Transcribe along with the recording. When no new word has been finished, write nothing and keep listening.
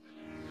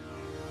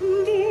In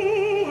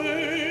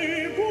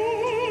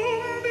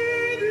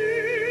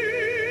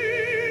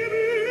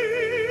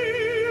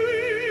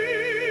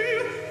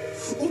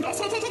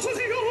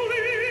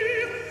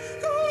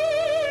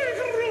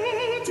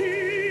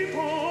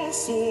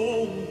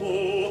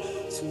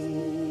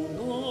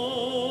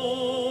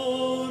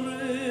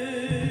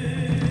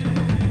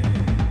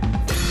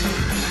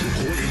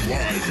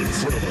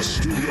front of a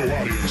studio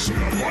audience in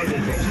the Bible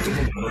Belt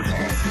of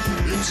America,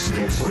 it's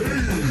the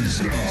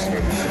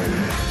Praisedown.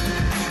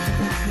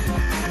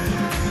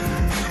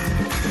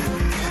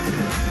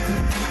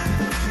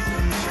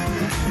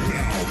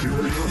 Now, here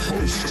are your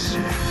hosts,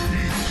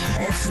 Heath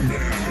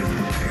Huffman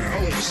and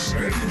Alex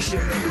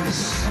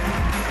Sanchez.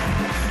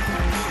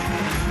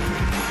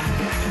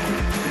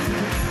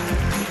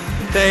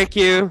 Thank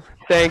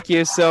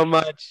you so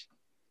much.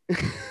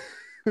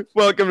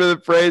 Welcome to the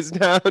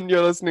Praisedown.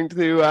 You're listening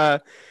to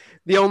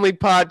the only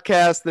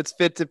podcast that's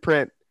fit to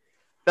print.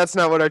 That's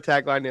not what our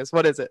tagline is.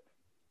 What is it?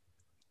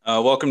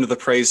 Welcome to the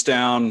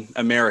Praisedown,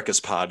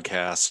 America's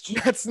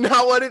podcast. That's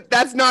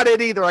not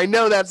it either. I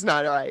know that's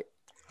not right.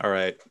 All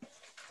right.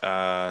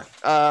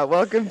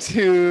 Welcome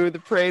to the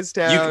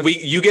Praisedown.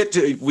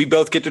 We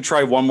both get to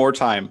try one more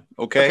time.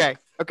 Okay.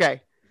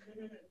 Okay.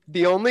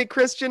 The only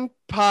Christian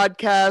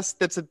podcast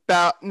that's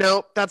about.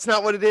 Nope, that's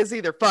not what it is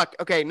either. Fuck.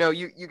 Okay. No,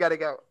 you got to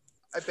go.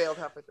 I bailed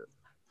halfway through.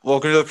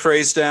 Welcome to the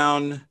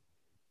Praisedown,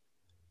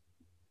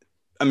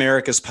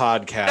 America's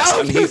podcast.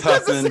 I'm Heath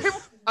Huffman.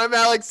 I'm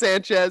Alex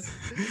Sanchez.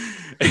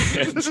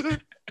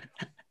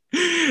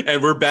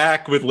 and we're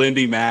back with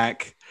Lyndi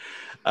Macke.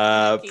 Hey,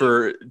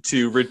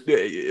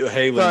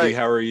 Lyndi,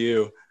 how are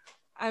you?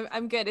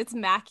 I'm good. It's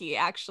Macke,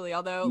 actually.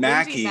 Although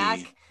Macke.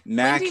 Lyndi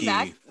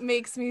Macke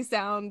makes me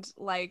sound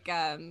like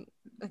an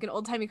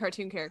old timey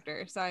cartoon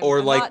character, so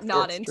I'm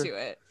not into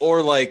it.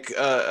 Or like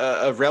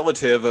a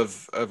relative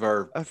of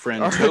our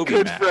friend Toby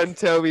good Macke. Friend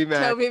Toby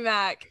Macke. Toby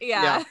Macke,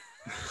 yeah.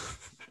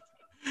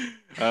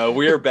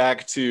 We are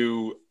back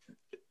to,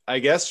 I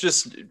guess,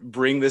 just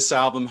bring this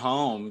album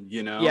home.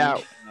 You know, yeah.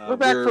 We're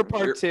back for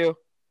part 2.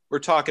 We're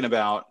talking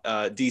about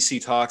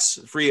DC Talks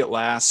Free at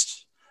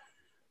Last.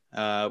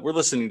 We're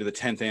listening to the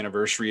 10th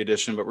anniversary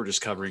edition, but we're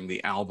just covering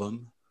the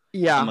album.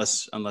 Yeah.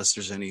 Unless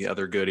there's any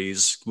other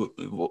goodies,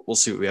 we'll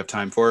see what we have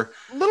time for.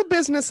 A little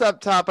business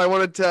up top. I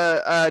wanted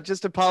to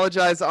just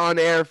apologize on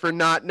air for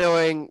not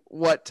knowing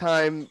what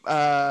time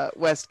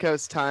West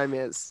Coast time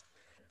is.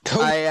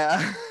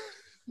 I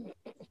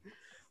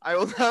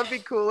will not be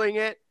cooling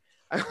it.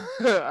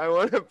 I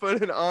want to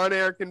put an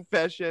on-air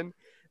confession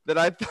that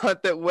I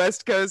thought that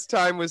West Coast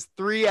time was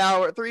 3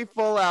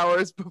 full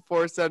hours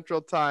before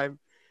Central Time,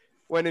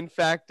 when in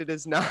fact it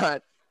is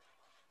not.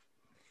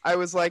 I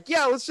was like,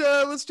 yeah,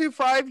 let's do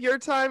 5 your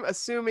time,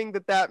 assuming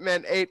that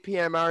meant 8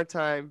 p.m. our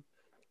time.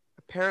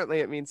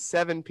 Apparently it means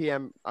 7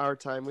 p.m. our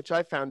time, which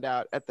I found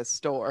out at the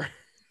store.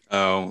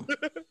 Oh,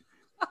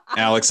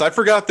 Alex, I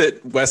forgot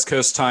that West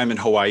Coast time and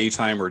Hawaii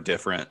time were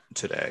different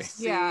today.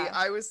 Yeah. See,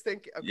 I was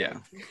thinking. Okay. Yeah.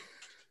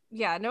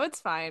 Yeah, no,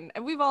 it's fine.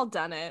 And we've all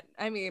done it.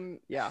 I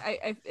mean, yeah,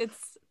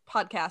 it's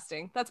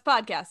podcasting. That's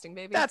podcasting,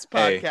 baby. That's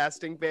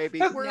podcasting, baby.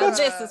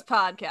 This is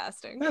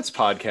podcasting. That's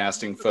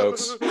podcasting,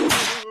 folks.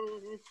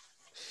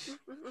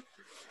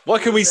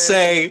 What can we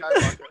say?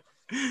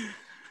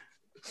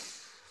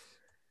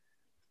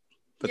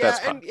 But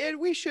yeah, and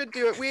we should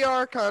do it. We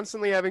are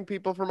constantly having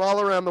people from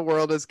all around the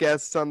world as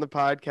guests on the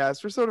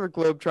podcast. We're sort of a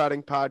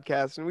globe-trotting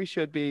podcast, and we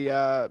should be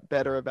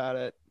better about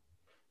it.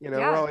 You know,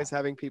 We're always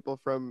having people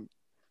from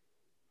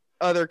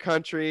other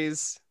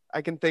countries.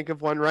 I can think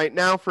of one right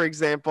now, for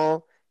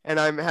example, and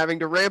I'm having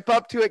to ramp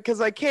up to it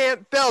because I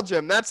can't.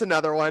 Belgium, that's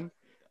another one.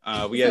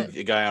 We had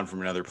a guy on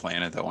from another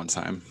planet that one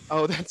time.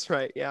 Oh, that's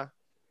right. Yeah.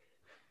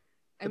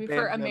 I mean,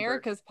 for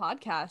America's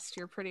podcast,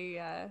 you're pretty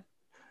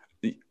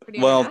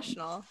well,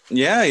 international.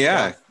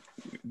 Yeah.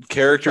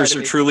 Characters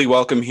are truly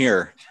welcome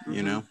here,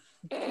 you know.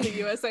 The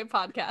USA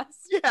podcast.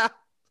 Yeah.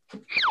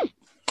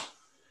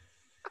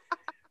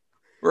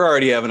 We're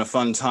already having a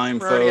fun time,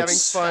 folks. We're already having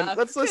fun.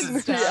 Let's listen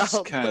to the album.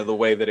 That's kind of the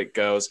way that it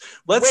goes.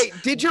 Wait,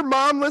 did your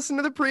mom listen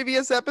to the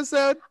previous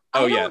episode?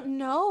 Oh, I don't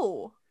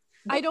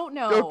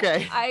know.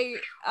 Okay.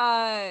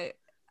 I'm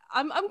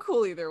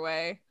cool either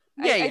way.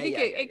 Yeah, I think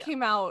it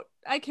came out.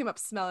 I came up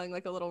smelling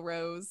like a little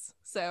rose,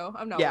 so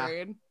I'm not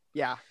worried.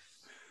 Yeah.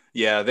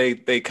 Yeah, they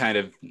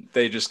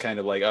just kind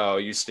of like, oh,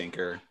 you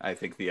stinker. I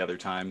think the other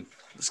time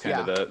is kind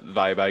of the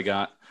vibe I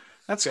got.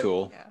 That's good.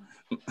 Cool.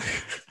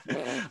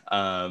 Yeah.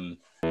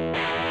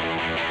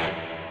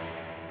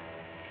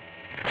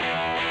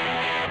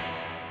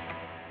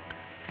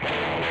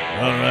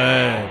 All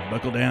right,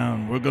 buckle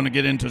down. We're going to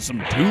get into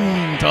some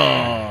Toon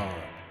Talk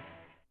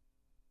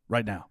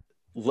right now.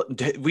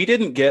 We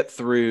didn't get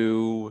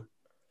through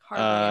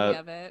Hardly any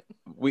of it.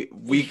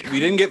 We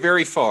didn't get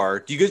very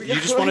far. Do you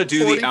just want to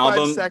do the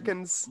album?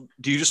 Seconds.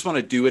 Do you just want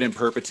to do it in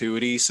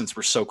perpetuity since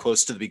we're so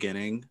close to the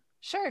beginning?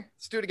 Sure.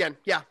 Let's do it again.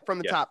 Yeah, from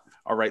the top.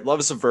 All right. Love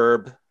is a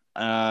verb.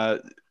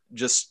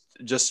 Just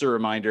a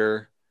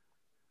reminder.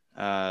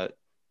 Tobias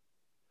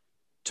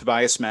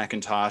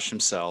McIntosh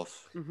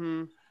himself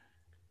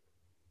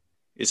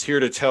is here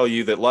to tell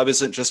you that love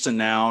isn't just a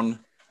noun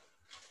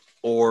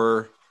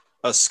or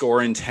a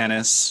score in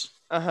tennis.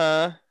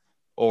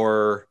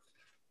 Or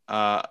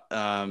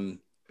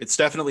it's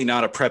definitely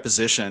not a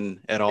preposition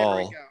at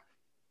all.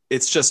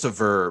 It's just a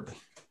verb.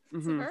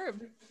 It's a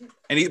verb.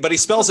 But he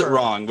spells it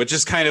wrong, which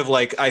is kind of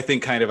like, I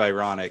think, kind of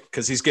ironic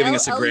because he's giving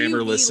us a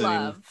grammar lesson.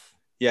 Love.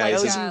 Yeah,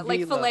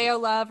 like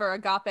phileo love or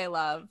agape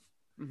love.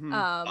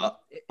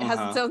 It has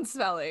its own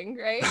spelling,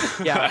 right?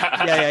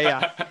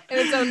 Yeah. And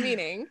its own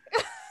meaning.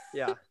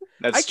 Yeah.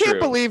 That's I can't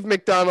believe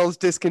McDonald's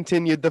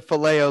discontinued the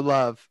phileo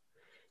love.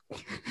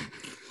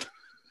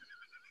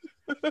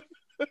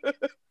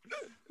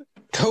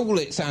 Call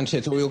it,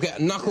 Sanchez, or you'll get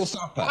a knuckle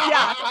supper.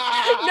 Yeah.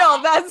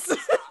 No, that's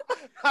this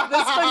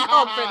one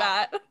called for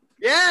that.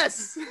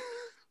 Yes.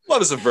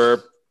 Love is a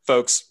verb,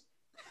 folks.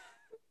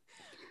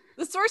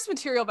 The source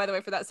material, by the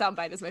way, for that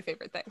soundbite is my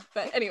favorite thing.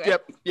 But anyway.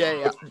 Yep.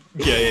 Yeah.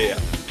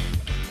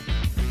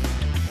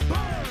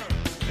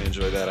 I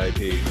enjoy that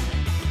IP.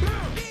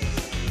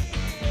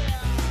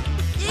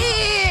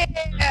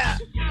 Yeah.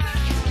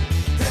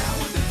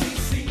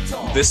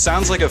 This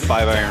sounds like a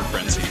 5-Iron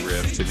Frenzy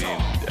riff to me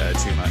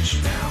too much.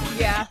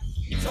 Yeah.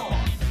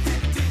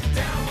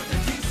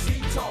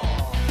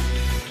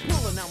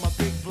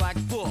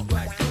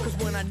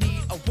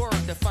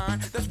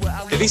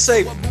 Did he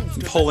say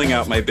pulling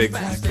out my big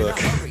black book?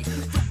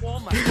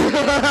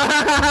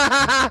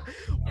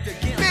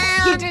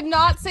 He did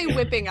not say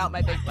whipping out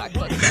my big black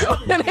book, though.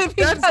 And I think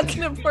that's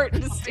an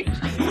important distinction.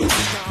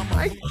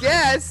 I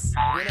guess.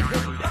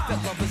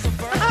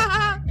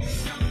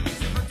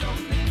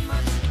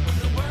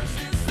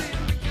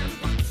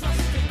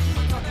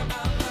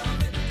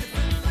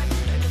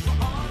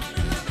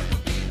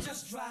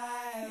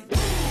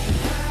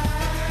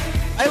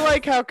 I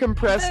like how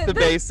compressed the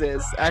bass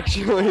is,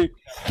 actually.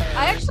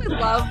 I actually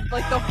love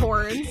like the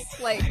horns,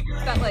 like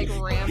that like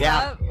ramp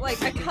up.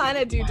 Like I kind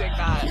of do dig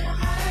that.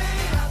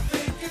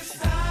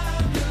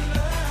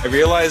 I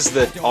realized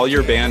that all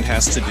your band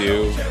has to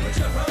do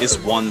is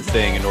one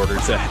thing in order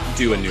to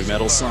do a nu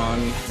metal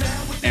song,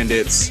 and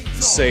it's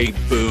say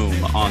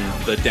boom on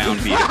the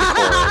downbeat of the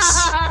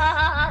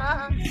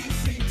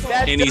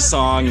chorus. Any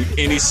song.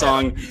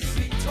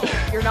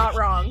 You're not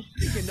wrong.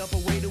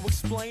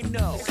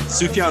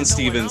 Sufjan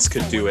Stevens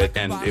could do it,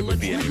 and it would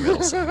be a nu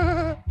metal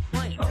song.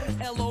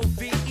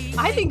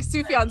 I think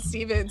Sufjan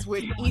Stevens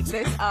would eat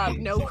this up,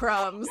 no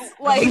crumbs.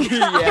 Like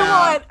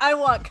I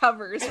want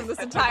covers from this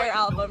entire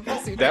album from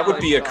Sufjan. That would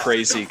be a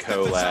crazy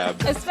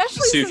collab.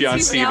 Especially Sufjan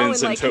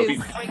Stevens and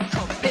Toby.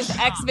 His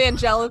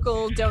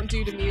ex-evangelical "Don't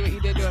Do to Me What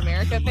You Did to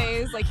America"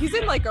 phase. Like he's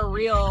in like a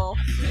real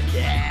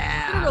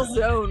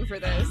zone for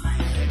this.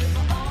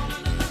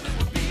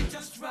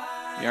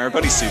 Yeah, our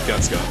buddy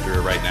Sufjan's going through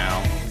it right now.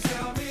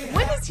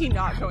 When is he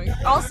not going?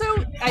 Also,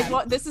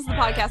 this is the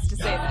podcast to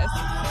say this.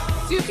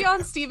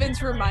 Sufjan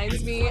Stevens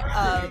reminds me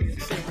of.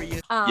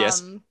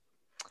 Yes.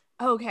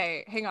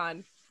 Okay, hang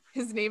on.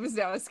 His name is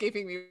now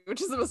escaping me,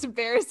 which is the most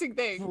embarrassing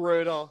thing.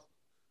 Brutal.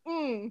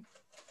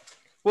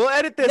 We'll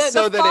edit this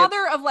so the that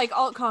father of like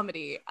alt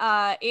comedy,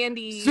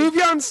 Andy.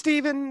 Sufjan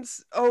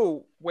Stevens.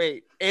 Oh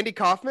wait, Andy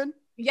Kaufman.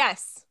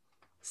 Yes,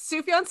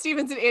 Sufjan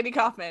Stevens and Andy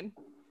Kaufman.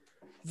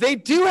 They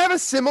do have a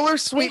similar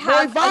sweet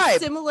boy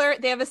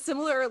vibe. They have a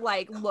similar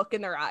like look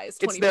in their eyes.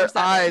 It's their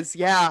eyes.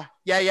 Yeah.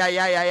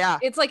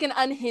 It's like an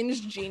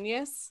unhinged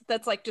genius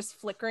that's like just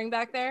flickering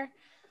back there.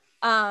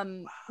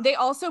 They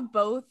also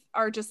both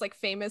are just like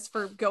famous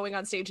for going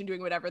on stage and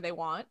doing whatever they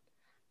want.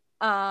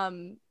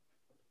 And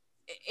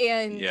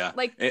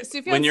like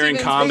when you're in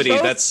comedy,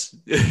 that's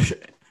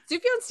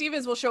Sufjan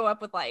Stevens will show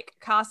up with like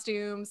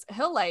costumes.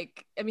 He'll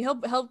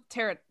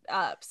tear it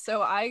up.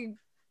 So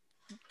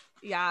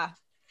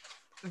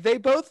they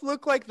both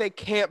look like they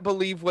can't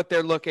believe what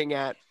they're looking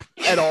at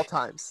all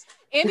times.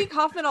 Andy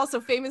Kaufman also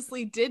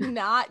famously did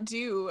not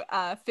do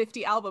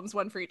 50 albums,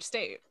 one for each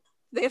state.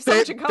 They have so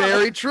much in common.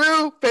 Very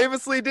true.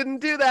 Famously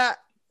didn't do that.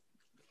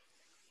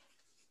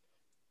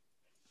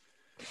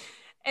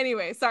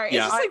 Anyway, sorry.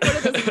 Yeah. It's just like one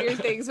of those weird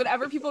things.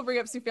 Whenever people bring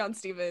up Sufjan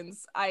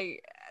Stevens,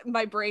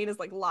 my brain is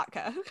like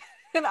Latka.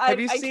 And I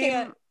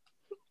can't.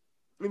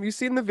 Have you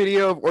seen the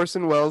video of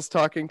Orson Welles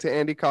talking to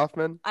Andy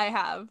Kaufman? I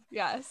have,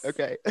 yes.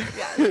 Okay.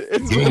 Yes.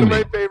 It's one of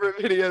my favorite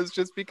videos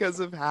just because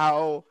of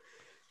how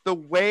the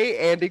way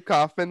Andy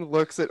Kaufman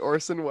looks at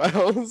Orson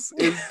Welles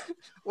is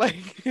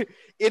like,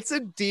 it's a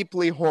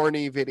deeply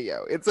horny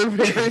video. It's a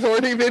very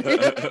horny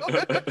video.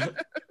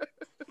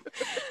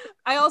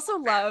 I also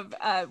love,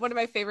 one of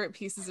my favorite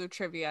pieces of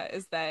trivia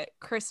is that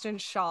Kristen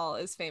Schaal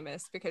is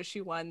famous because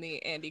she won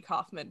the Andy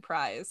Kaufman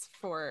Prize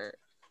for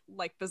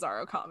like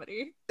bizarro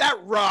comedy. That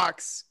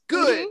rocks.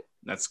 Good.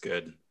 That's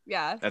good.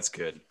 Yeah. That's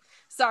good.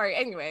 Sorry.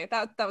 Anyway,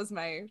 that was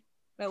my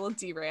little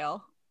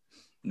derail.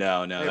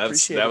 No,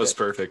 that was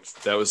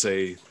perfect. That was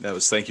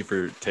thank you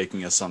for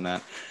taking us on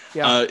that.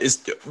 Yeah.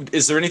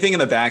 Is there anything in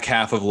the back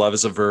half of Love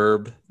is a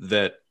Verb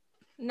that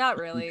not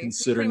really you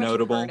consider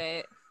notable?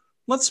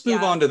 Let's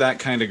move on to That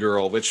Kind of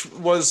Girl, which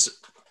was,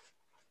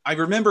 I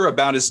remember,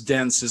 about as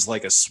dense as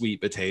like a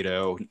sweet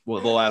potato.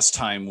 Well, the last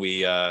time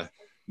we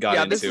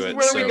got this into is it.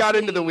 where so- we got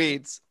into the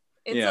weeds.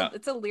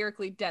 It's a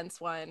lyrically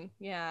dense one.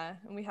 Yeah,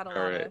 and we had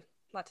a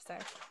lot to say.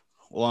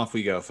 Well, off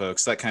we go,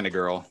 folks. That kind of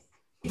girl.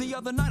 The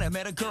other night I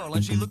met a girl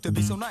and she looked to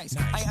be so nice.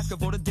 I asked her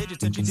for the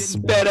digits and she didn't.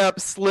 Sped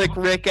up, slick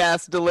Rick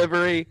ass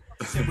delivery.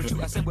 Said with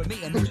you, I said with me,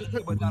 and she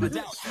said without a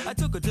doubt. I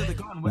took her to the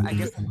garden where I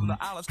guess I grew the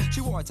olives.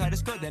 She wore a tighter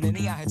skirt than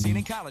any I had seen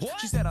in college.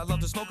 She said I love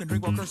to smoke and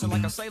drink while cursing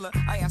like a sailor.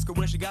 I asked her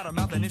where she got her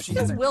mouth and if she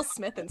This has is a... Will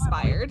Smith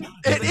inspired.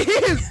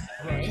 It is.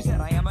 She said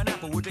I am an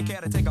apple, would you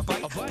care to take a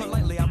bite?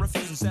 Politely I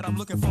refused and said I'm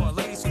looking for a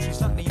lady, so she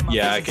slapped me in my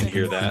Yeah, face I and can said,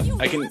 hear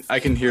that. I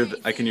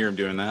can hear him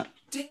doing that.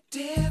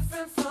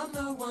 Different from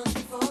the ones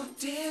before,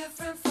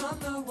 different from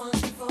the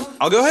ones before.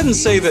 I'll go ahead and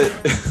say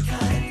that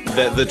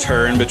that the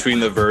turn between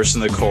the verse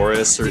and the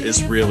chorus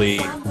is really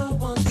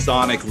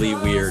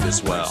sonically weird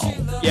as well.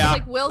 It's Yeah.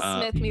 like Will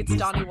Smith meets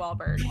Donnie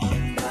Wahlberg.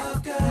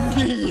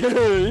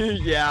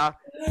 Yeah.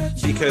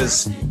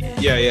 Because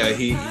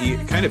he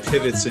kind of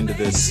pivots into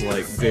this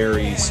like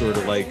very sort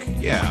of like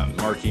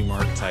Marky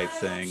Mark type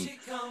thing.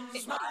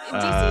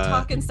 DC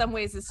Talk in some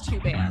ways is two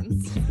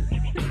bands.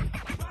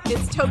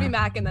 It's Toby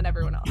Mac and then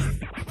everyone else.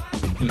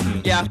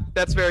 Yeah,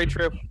 that's very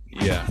true.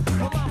 Yeah,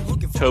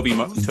 Toby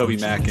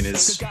Mac and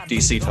his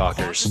DC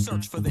Talkers.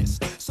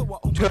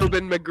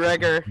 Tobin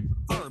McGregor.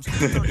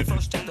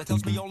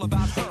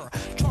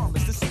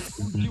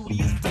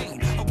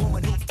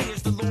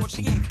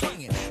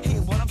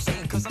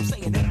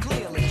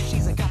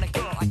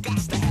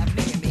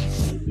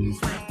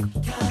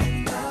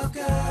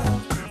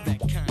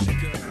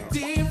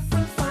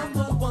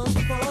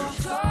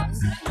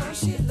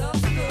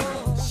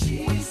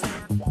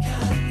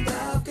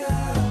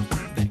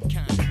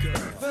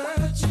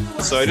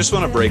 So I just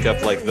want to break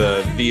up like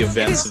the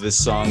events of this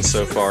song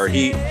so far.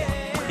 He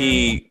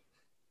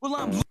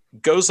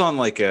goes on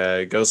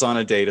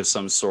a date of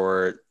some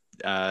sort,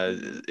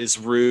 is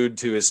rude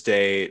to his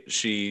date.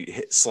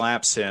 She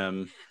slaps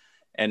him,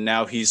 and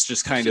now he's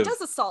just kind of does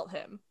assault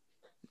him.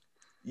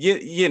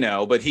 you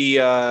know, but he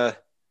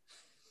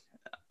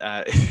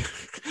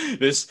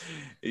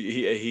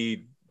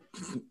he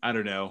I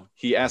don't know.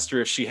 He asked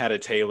her if she had a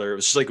tailor. It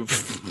was just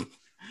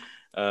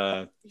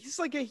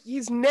like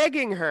he's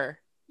negging her.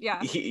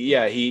 Yeah.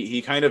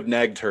 He kind of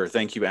negged her.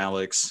 Thank you,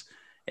 Alex.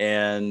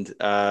 And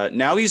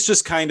now he's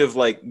just kind of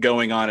like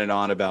going on and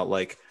on about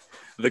like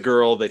the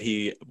girl that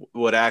he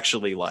would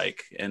actually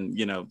like, and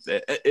you know,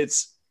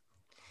 it's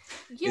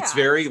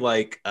very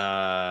like it's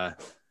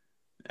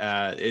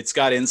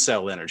got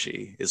incel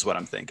energy, is what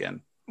I'm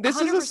thinking. This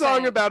is a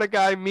song 100%. about a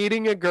guy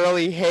meeting a girl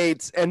he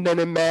hates and then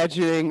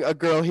imagining a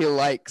girl he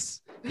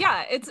likes.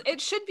 Yeah,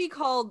 it should be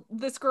called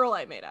This Girl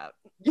I Made Up.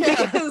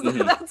 Yeah. Because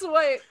that's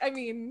what I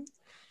mean.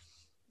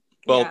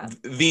 Well, Yeah.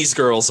 these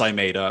girls I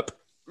made up.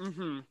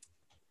 Mm-hmm.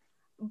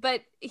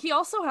 But he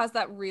also has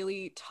that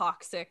really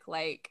toxic,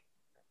 like,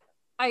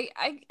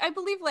 I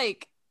believe,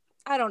 like,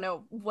 I don't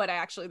know what I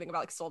actually think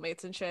about like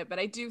soulmates and shit, but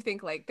I do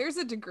think like there's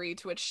a degree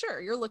to which, sure,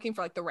 you're looking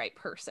for like the right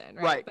person,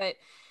 right? But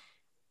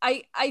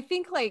I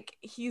think like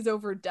he's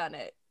overdone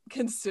it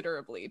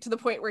considerably to the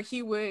point where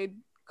he would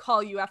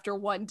call you after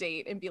one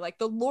date and be like,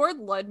 the Lord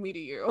led me to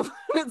you.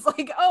 It's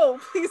like,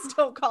 oh, please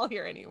don't call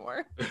here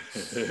anymore.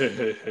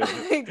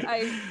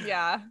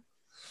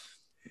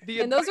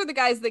 And those are the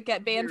guys that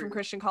get banned from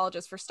Christian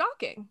colleges for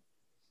stalking.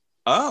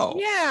 Oh.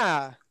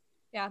 Yeah.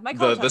 Yeah. My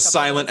college The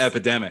silent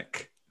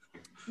epidemic.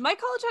 My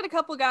college had a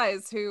couple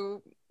guys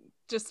who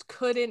just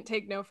couldn't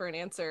take no for an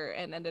answer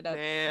and ended up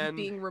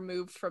being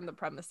removed from the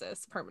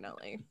premises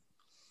permanently.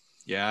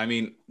 Yeah, I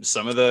mean,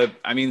 some of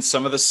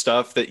the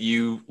stuff that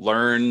you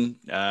learn,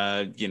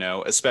 you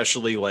know,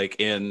 especially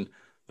like in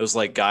those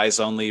like guys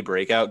only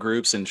breakout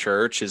groups in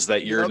church, is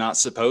that you're not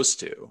supposed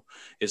to,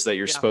 is that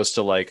you're supposed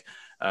to like,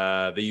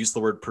 they use the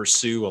word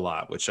pursue a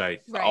lot, which I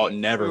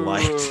never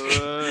liked.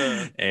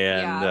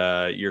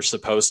 And you're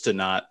supposed to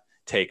not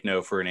take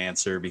no for an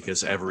answer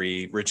because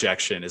every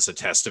rejection is a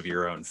test of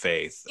your own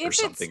faith or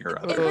something or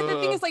other. But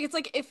the thing is, like, it's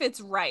like if it's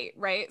right?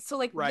 So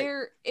like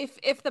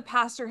if the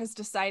pastor has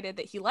decided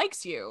that he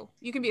likes you,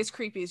 you can be as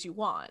creepy as you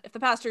want. If the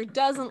pastor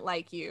doesn't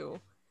like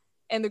you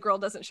and the girl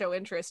doesn't show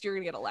interest, you're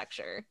gonna get a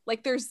lecture.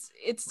 Like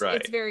it's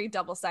very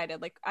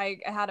double-sided. Like I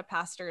had a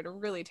pastor at a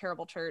really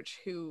terrible church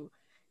who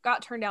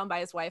got turned down by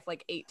his wife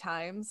like 8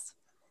 times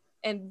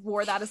and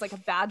wore that as like a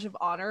badge of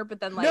honor, but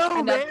then like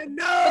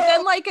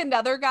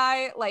another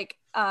guy like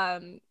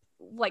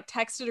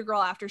texted a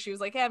girl after she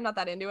was like, hey, I'm not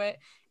that into it,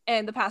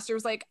 and the pastor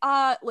was like,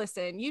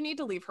 listen, you need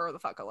to leave her the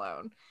fuck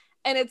alone.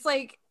 And it's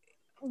like,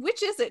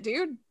 which is it,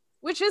 dude?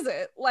 Which is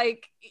it?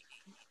 Like,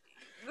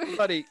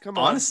 buddy, come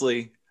on.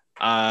 Honestly,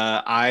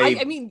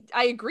 I mean,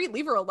 I agree,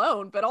 leave her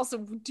alone, but also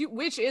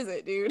which is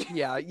it, dude?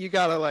 Yeah, you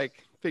gotta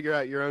like figure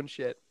out your own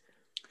shit.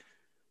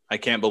 I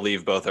can't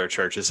believe both our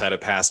churches had a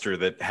pastor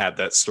that had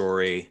that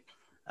story,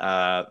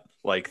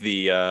 like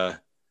the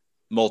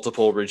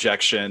multiple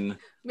rejection.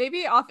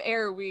 Maybe off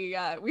air we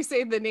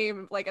say the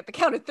name like at the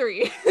count of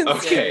 3.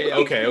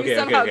 Okay. We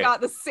somehow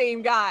got the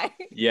same guy.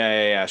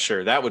 Yeah,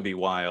 sure. That would be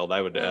wild.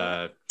 I would.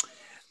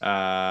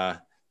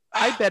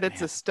 I bet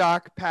it's a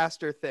stock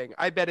pastor thing.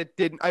 I bet it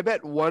didn't. I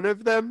bet one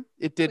of them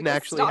it didn't Like a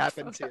actually stock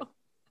happen photo.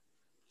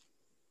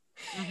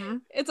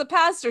 to. It's a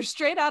pastor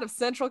straight out of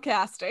Central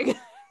Casting.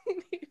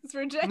 He's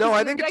rejected, No,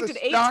 I think it's a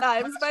rejected 8 stock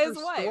times by his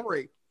pastor wife.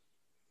 story.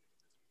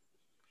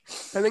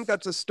 I think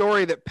that's a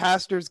story that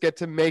pastors get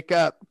to make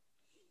up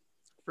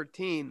for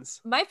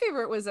teens. My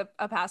favorite was a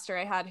pastor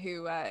I had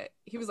who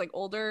he was like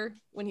older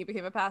when he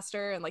became a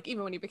pastor, and like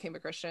even when he became a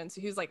Christian,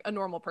 so he was like a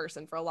normal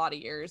person for a lot of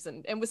years,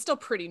 and was still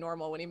pretty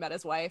normal when he met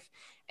his wife,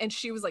 and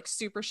she was like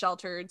super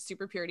sheltered,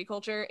 super purity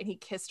culture, and he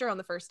kissed her on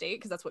the first date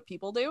because that's what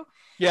people do.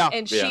 Yeah.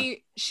 And Yeah.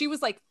 she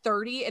was like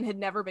 30 and had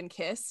never been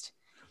kissed,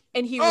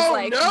 and he was Oh,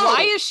 like, no.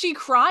 why is she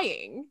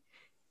crying?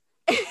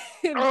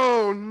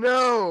 Oh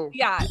no.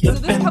 Yeah, so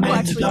this couple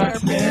actually went our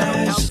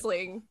premarital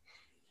counseling,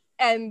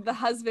 and the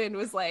husband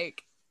was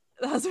like,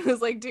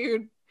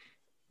 dude,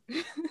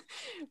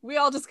 we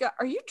all just got,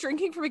 are you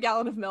drinking from a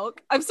gallon of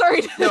milk? I'm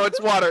sorry. No,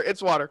 it's water.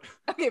 It's water.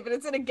 Okay, but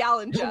it's in a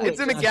gallon jug. It's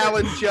in a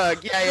gallon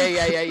jug.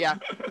 Yeah.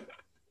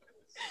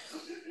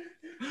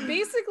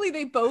 Basically,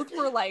 they both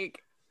were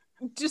like,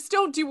 just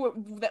don't do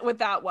what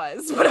that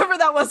was. Whatever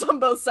that was on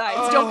both sides.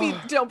 Oh.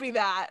 Don't be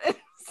that.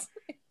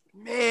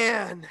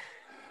 Man.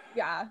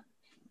 Yeah.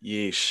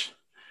 Yeesh.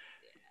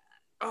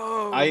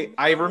 Oh.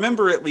 I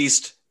remember at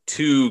least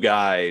 2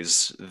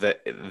 guys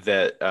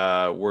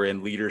that were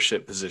in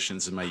leadership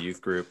positions in my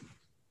youth group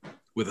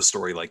with a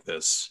story like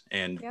this,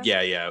 and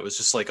yeah, it was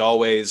just like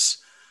always,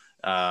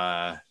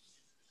 it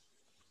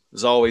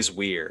was always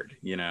weird,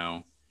 you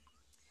know.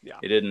 Yeah.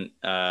 It didn't.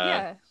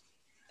 Yeah.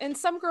 And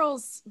some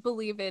girls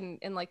believe in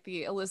like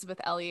the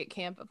Elizabeth Elliot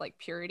camp of like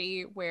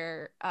purity,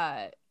 where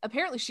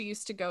apparently she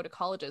used to go to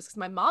colleges, because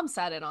my mom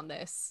sat in on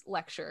this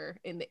lecture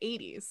in the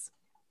 80s.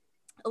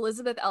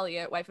 Elizabeth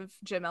Elliot, wife of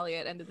Jim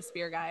Elliot, End of the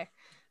Spear guy.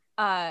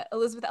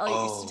 Elizabeth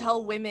Elliot used to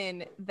tell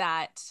women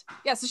that,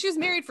 so she was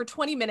married for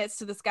 20 minutes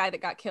to this guy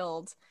that got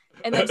killed,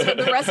 and then spent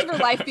the rest of her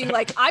life being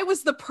like, I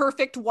was the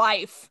perfect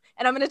wife,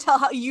 and I'm going to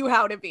tell you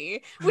how to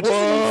be, which is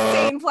an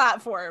insane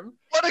platform.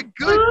 What a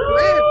good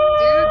clip,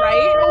 dude.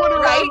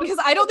 Right? Because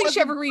I don't think she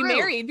ever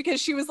remarried,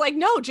 because she was like,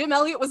 no, Jim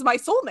Elliot was my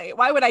soulmate.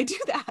 Why would I do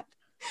that?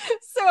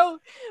 So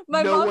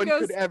my no mom one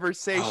goes, could ever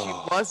say she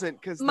wasn't,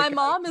 because my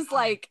mom is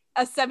like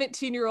a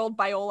 17-year-old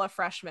Biola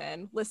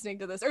freshman listening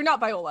to this, or not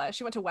Biola,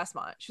 she went to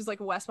Westmont. She was like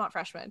a Westmont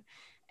freshman,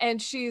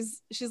 and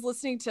she's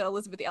listening to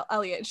Elizabeth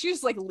Elliot, and she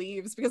just like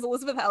leaves, because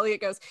Elizabeth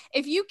Elliot goes,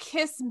 if you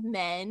kiss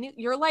men,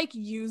 you're like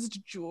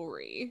used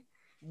jewelry.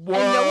 Whoa.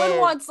 And no one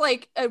wants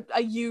like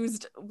a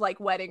used like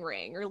wedding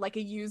ring or like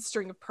a used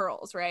string of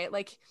pearls, right?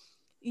 Like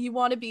you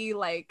want to be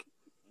like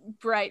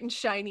bright and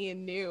shiny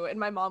and new. And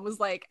my mom was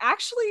like,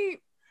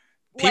 actually,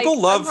 people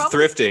like, love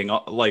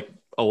thrifting like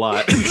a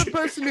lot. This is a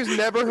person who's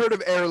never heard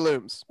of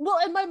heirlooms. Well,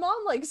 and my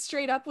mom like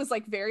straight up was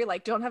like very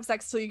like, don't have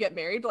sex till you get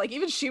married, but like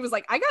even she was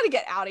like, I gotta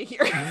get out of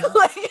here.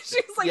 Like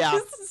she was like,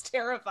 this is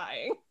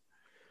terrifying.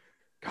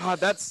 God,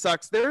 that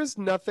sucks. There's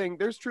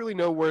truly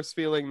no worse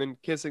feeling than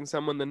kissing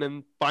someone than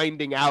then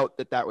finding out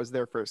that was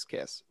their first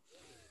kiss.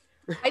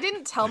 I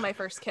didn't tell my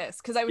first kiss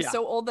because I was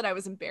so old that I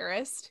was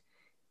embarrassed,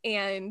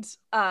 and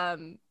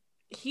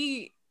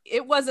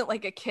it wasn't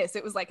like a kiss,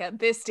 it was like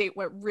this date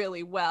went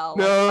really well,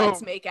 like,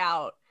 let's make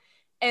out.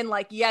 And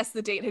like, yes,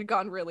 the date had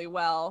gone really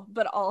well,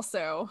 but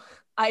also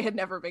I had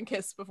never been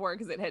kissed before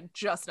because it had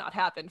just not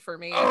happened for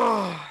me.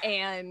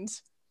 And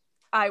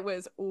I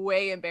was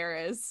way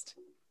embarrassed,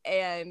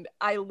 and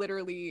I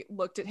literally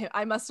looked at him.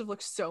 I must have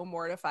looked so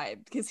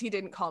mortified because he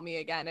didn't call me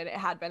again, and it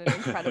had been an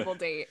incredible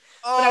date.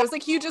 But I was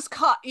like, you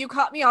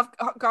caught me off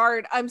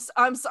guard. I'm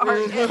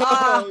sorry.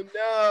 Oh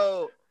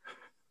no.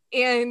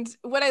 And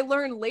what I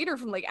learned later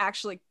from like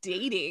actually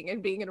dating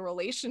and being in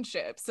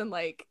relationships and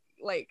like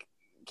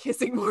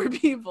kissing more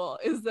people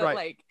is that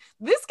like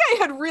this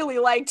guy had really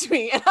liked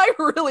me, and I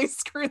really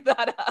screwed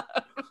that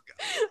up.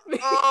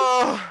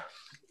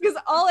 Because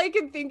all I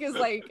can think is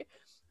like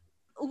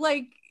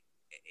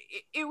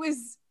it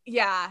was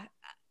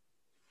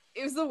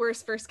the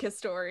worst first kiss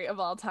story of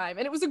all time,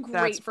 and it was a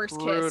great first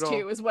kiss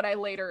too, is what I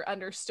later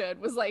understood,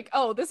 was like,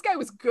 oh, this guy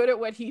was good at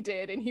what he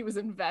did and he was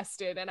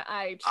invested, and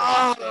I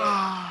trashed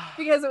it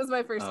because it was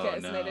my first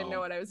kiss and I didn't know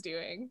what I was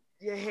doing.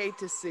 You hate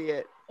to see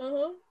it.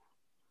 It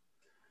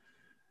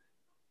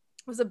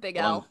was a big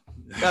L.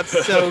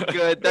 That's so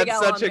good. That's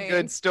such a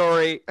good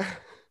story.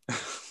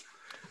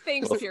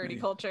 Thanks, purity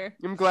culture.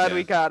 I'm glad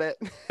we got it.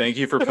 Thank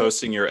you for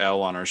posting your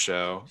L on our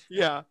show.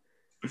 Yeah,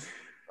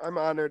 I'm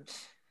honored.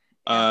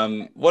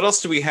 What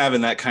else do we have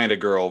in that kind of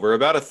girl? We're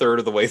about a third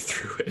of the way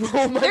through it.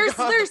 Oh my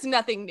God. There's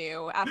nothing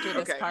new after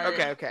this part.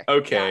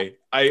 Okay.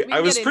 Yeah. I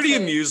was pretty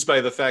amused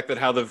by the fact that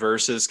how the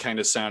verses kind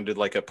of sounded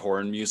like a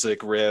porn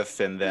music riff,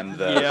 and then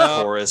the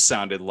chorus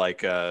sounded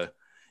like a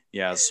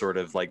sort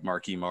of like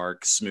Marky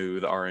Mark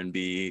smooth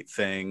R&B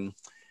thing.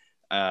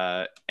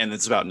 And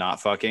it's about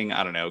not fucking.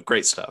 I don't know.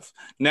 Great stuff.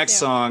 Next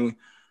song,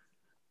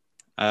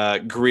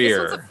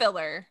 Greer. This one's a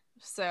filler,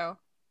 so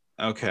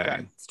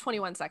okay. It's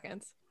 21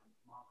 seconds.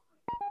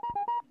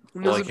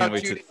 Well, I can't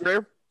wait to...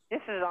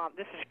 This is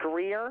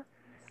Greer.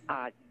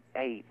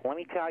 Hey, let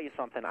me tell you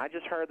something. I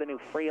just heard the new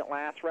Free at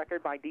Last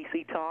record by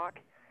DC Talk.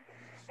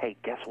 Hey,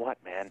 guess what,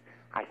 man?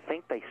 I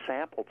think they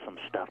sampled some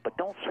stuff, but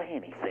don't say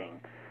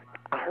anything.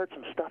 I heard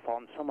some stuff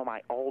on some of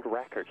my old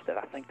records that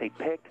I think they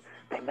picked.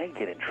 They may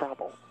get in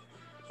trouble.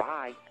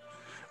 Bye.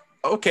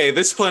 Okay,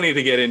 there's plenty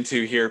to get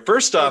into here.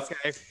 First off,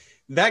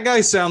 that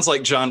guy sounds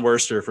like John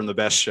Worster from The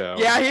Best Show.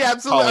 Yeah, he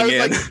absolutely.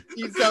 Calling in.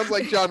 He sounds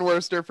like John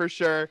Worster for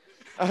sure.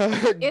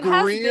 It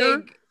has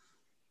big.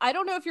 I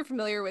don't know if you're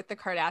familiar with the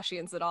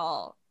Kardashians at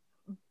all,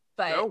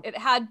 but it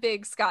had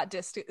big Scott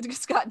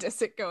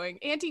Disick going,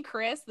 Auntie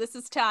Chris, this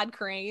is Todd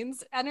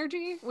Crane's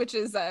energy, which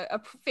is a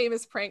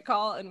famous prank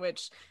call in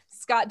which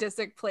Scott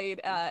Disick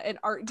played an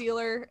art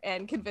dealer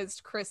and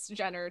convinced Kris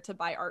Jenner to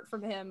buy art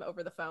from him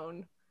over the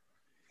phone.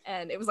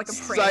 And it was like a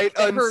prank. Sight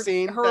that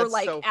unseen. Her That's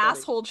like so funny.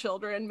 asshole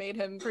children made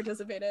him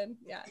participate in.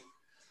 Yeah.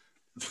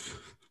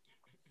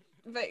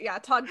 But yeah,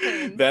 Todd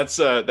Crane. That's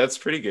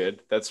pretty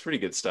good. That's pretty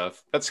good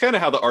stuff. That's kind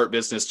of how the art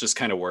business just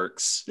kind of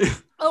works.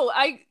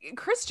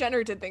 Kris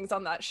Jenner did things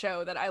on that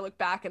show that I look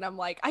back and I'm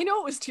like, I know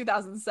it was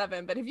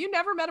 2007, but have you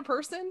never met a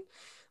person?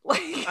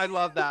 Like, I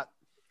love that.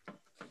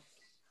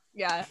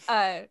 Yeah.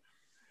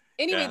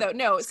 Anyway, though,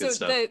 no. So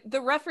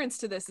the reference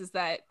to this is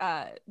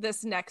that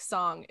this next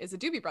song is a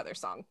Doobie Brothers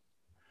song.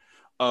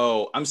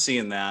 Oh, I'm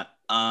seeing that.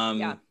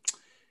 Yeah.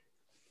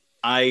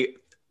 I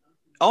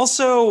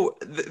also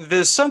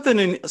there's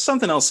something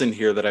else in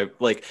here that I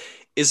like.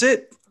 Is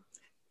it?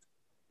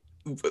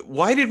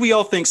 Why did we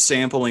all think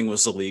sampling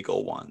was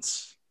illegal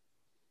once?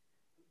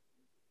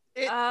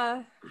 It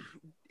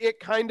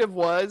kind of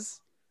was.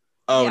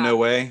 Oh, no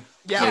way.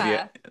 Yeah.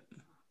 Yeah.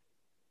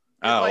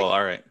 Oh, well,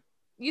 all right.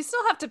 You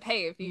still have to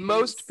pay if you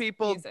most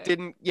people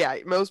didn't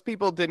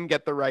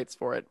get the rights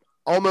for it.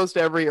 Almost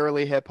every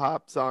early hip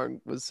hop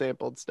song was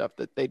sampled stuff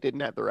that they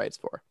didn't have the rights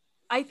for.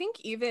 I think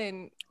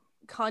even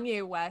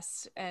Kanye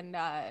West and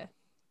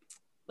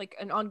like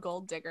an on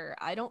Gold Digger,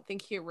 I don't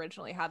think he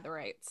originally had the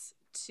rights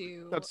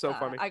to That's so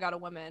funny. I Got a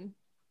Woman.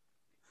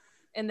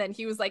 And then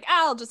he was like,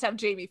 I'll just have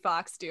Jamie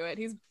Foxx do it.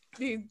 He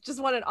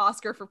just won an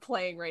Oscar for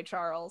playing Ray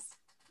Charles.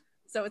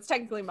 So it's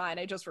technically mine.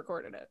 I just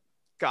recorded it.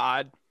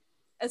 God.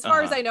 As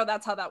far as I know,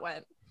 that's how that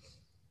went.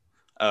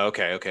 Oh,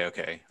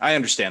 okay. I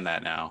understand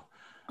that now.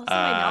 Also,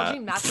 my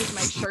Nalgene matches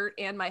my shirt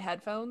and my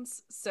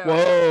headphones. So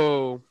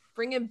whoa.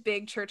 Bring in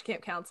big church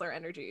camp counselor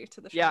energy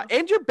to the show. Yeah,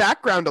 and your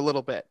background a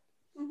little bit.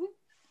 Mm-hmm.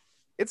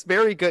 It's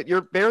very good.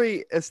 You're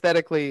very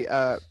aesthetically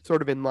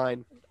sort of in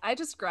line. I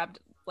just grabbed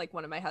like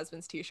one of my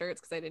husband's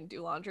t-shirts because I didn't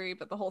do laundry,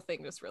 but the whole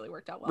thing just really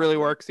worked out well. Really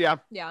works, yeah.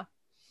 Yeah.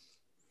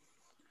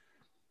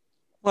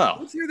 Well,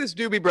 let's hear this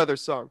Doobie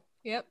Brothers song.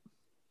 Yep.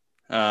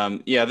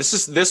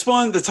 This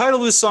one, the title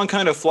of this song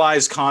kind of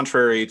flies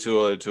contrary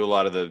to a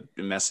lot of the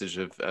message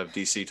of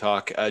DC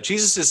Talk.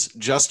 Jesus is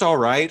just all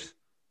right.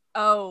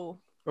 Oh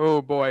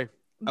boy.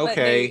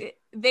 Okay.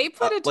 They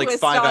put a like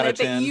twist 5 on out it of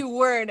that 10. you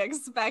weren't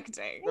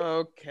expecting.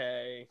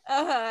 Okay.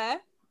 Uh-huh.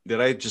 Did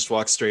I just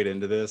walk straight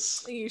into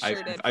this? You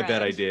sure did, I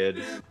bet I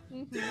did.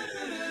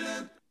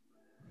 Mm-hmm.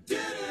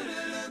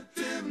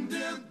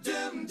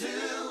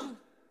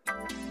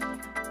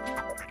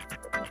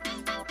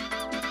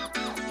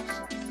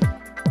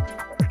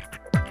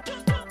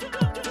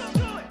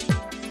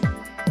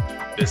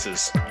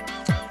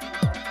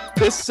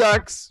 This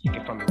sucks. You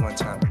can find me one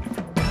time.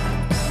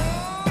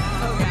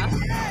 Oh yeah.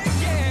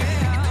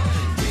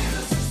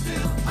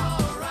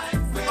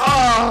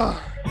 Oh.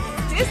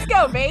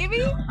 Disco,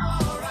 baby.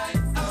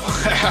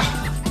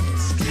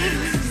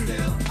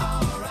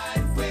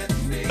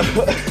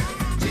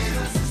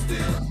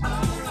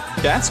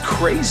 That's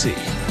crazy.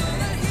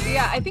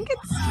 Yeah, I think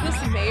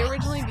this may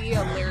originally be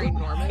a Larry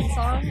Norman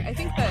song. I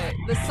think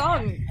the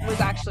song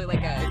was actually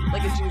like a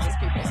Jesus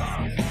People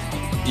song.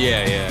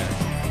 Yeah.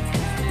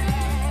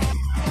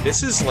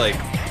 This is like,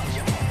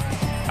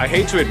 I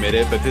hate to admit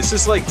it, but this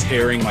is like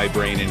tearing my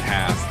brain in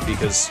half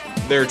because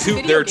there are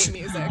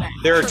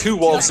two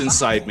wolves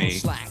inside me.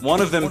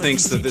 One of them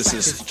thinks that this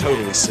is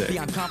totally sick.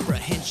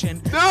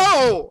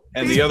 No.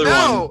 And the other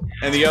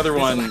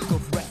one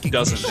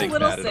doesn't think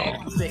that at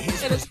all.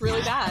 And it's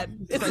really bad.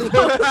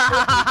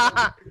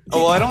 Oh,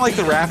 well, I don't like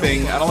the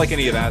rapping. I don't like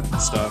any of that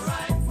stuff.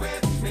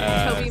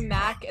 Toby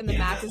Mac and the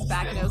Mac is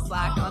back no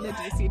slack on a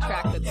DC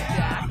track that's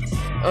jacked.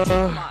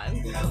 Come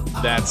on.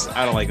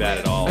 I don't like that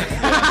at all.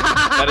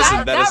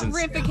 That isn't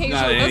riff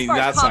occasionally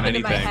that's pop not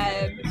into my anything.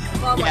 head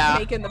while I'm like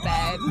making the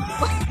bed.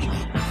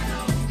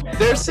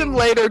 There's some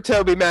later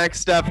Toby Mac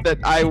stuff that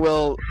I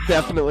will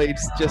definitely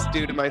just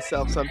do to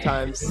myself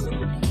sometimes.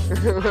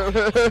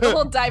 The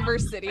whole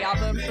Diversity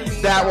album for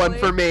me. That probably. one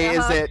for me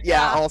is it.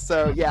 Yeah,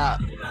 also, yeah.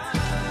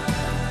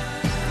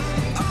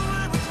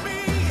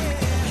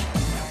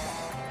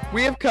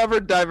 We have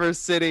covered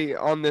Diversity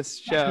on this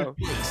show.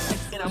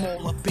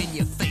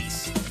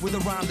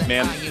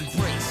 Man,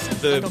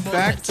 the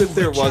fact that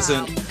there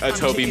wasn't a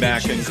Toby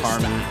Mac and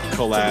Carmen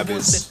collab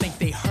is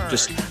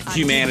just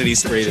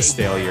humanity's greatest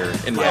failure,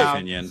 in my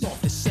opinion.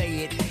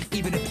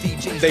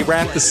 They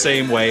rap the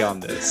same way on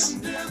this.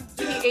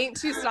 He ain't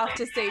too soft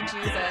to say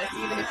Jesus,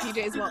 even if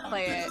PJs won't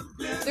play it.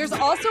 There's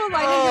also a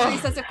line in here where he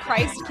says, if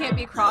Christ can't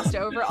be crossed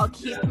over, I'll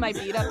keep my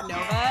beat up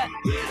Nova.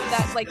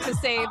 That's like to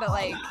say that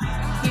like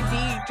he'd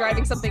be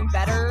driving something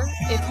better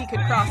if he could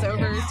cross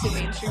over to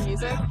mainstream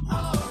music.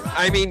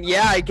 I mean,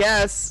 yeah, I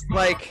guess.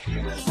 Like,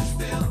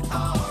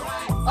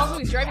 also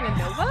he's driving a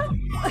Nova?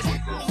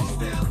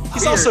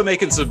 He's also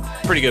making some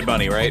pretty good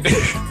money, right?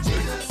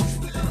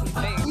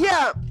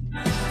 Yeah.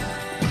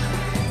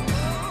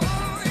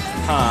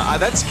 Huh,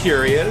 that's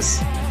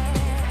curious.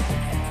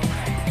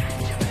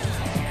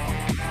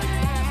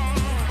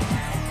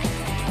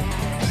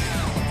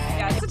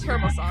 Yeah, it's a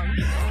terrible song.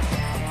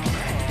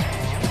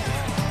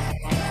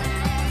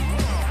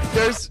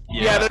 There's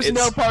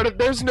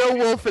no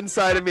wolf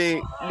inside of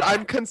me.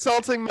 I'm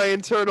consulting my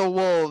internal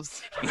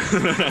wolves.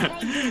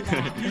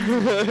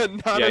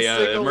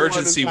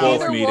 Emergency wolf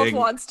Neither meeting. wolf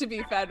wants to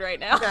be fed right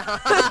now.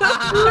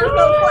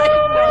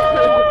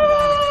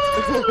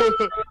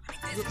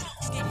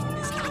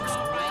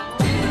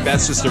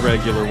 That's just a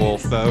regular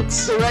wolf,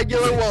 folks. The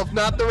regular wolf,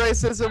 not the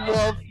racism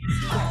wolf.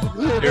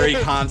 Very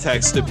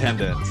context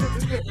dependent.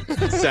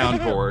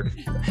 Soundboard.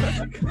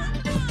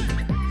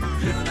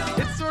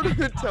 It's sort of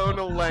a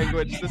tonal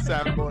language, the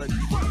soundboard.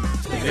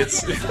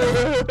 It's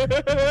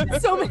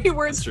so many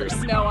words for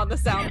snow on the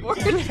soundboard.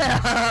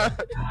 Yeah.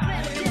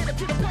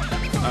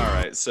 All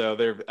right, so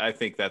there. I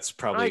think that's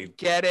probably. I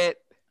get it.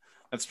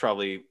 That's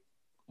probably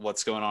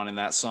what's going on in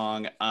that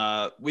song.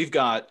 We've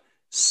got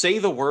 "Say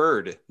the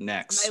Word"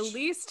 next. My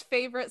least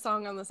favorite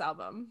song on this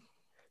album.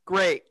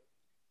 Great.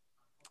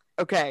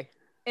 Okay.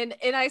 And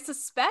I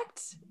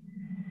suspect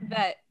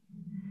that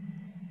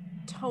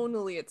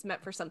tonally it's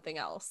meant for something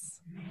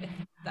else, if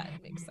that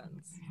makes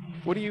sense.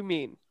 What do you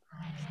mean?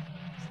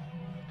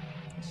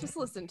 Let's just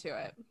listen to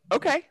it.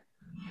 Okay.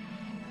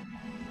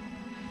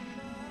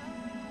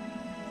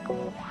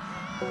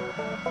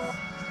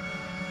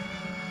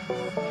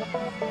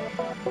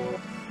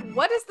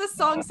 What does this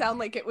song sound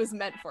like it was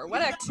meant for?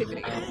 What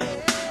activity?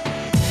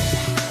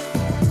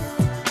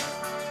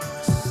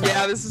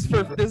 Yeah, this is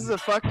a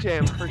fuck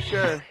jam for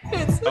sure.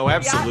 Oh,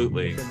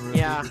 absolutely.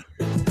 Yeah.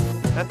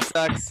 That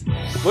sucks.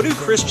 What do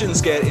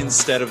Christians get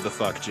instead of the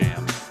fuck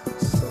jam?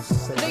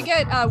 They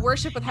get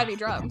worship with heavy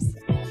drums.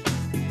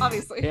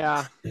 Obviously.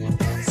 Yeah.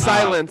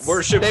 Silence.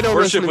 Worship with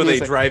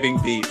a driving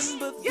beat.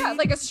 Yeah,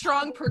 like a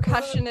strong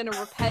percussion and a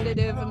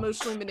repetitive,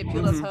 emotionally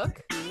manipulative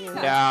hook.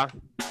 Yeah.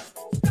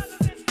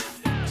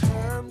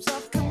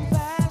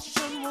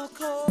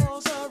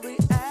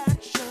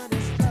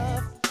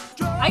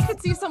 I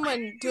could see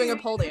someone doing a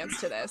pole dance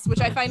to this,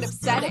 which I find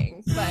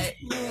upsetting, but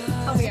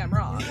tell me I'm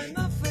wrong.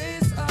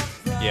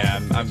 Yeah,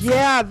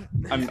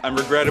 I'm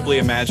regrettably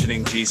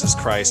imagining Jesus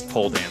Christ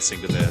pole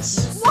dancing to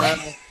this. What?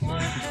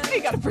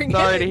 You gotta bring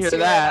Sorry him to hear into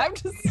that. it. I'm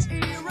just...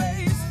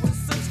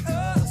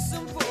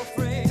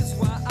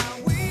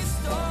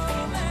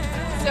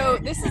 So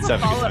this is a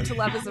follow-up to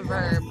Love is a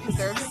Verb, because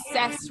they're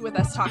obsessed with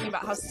us talking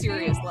about how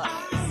serious love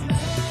is.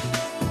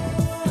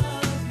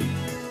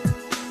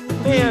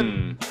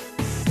 Man.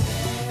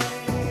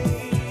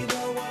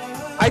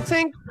 I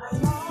think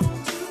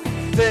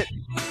that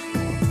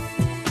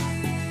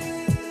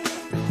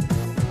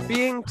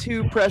being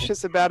too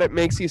precious about it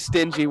makes you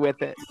stingy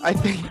with it. I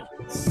think.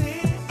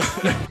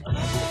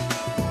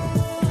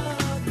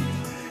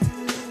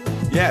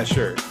 Yeah,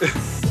 sure.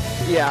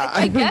 Yeah,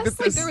 I think guess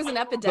that like there was an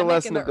epidemic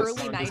lesson in the of this early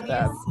song is 90s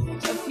bad.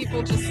 of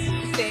people just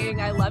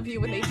saying I love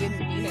you when they didn't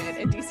mean it,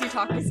 and DC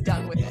Talk was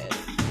done with it.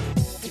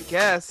 I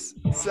guess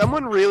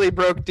someone really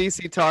broke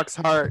DC Talk's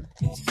heart.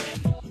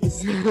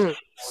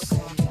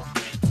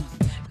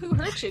 Who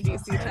hurt you,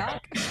 DC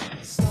Talk?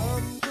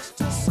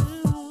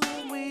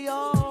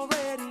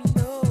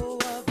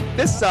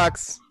 This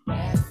sucks.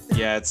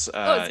 Yeah, it's it's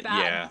bad.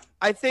 yeah.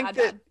 I think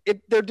that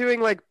they're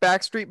doing like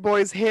Backstreet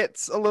Boys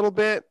hits a little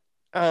bit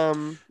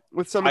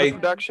with some of the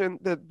production,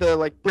 the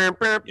like, but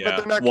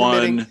they're not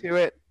committing to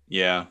it.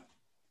 Yeah.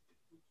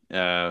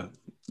 Yeah,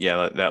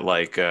 that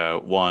like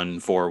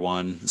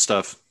 1-4-1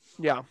 stuff.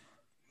 Yeah.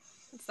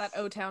 It's that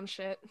O-Town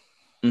shit.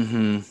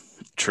 Mm-hmm.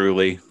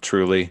 Truly.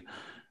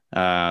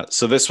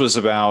 So this was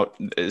about,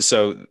 we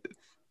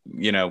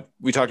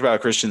talked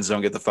about Christians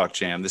don't get the fuck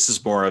jam. This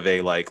is more of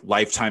a like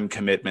lifetime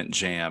commitment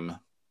jam.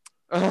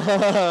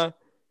 I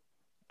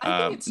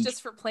think it's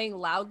just for playing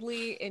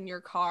loudly in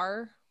your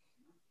car,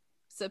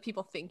 so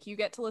people think you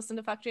get to listen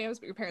to fuck jams,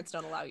 but your parents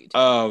don't allow you to.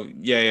 Oh,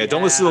 yeah.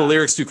 Don't listen to the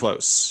lyrics too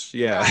close.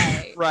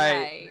 Yeah.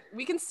 Right.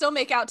 We can still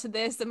make out to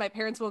this, and my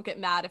parents won't get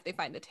mad if they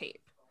find the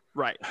tape.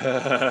 Right.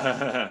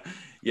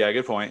 Yeah,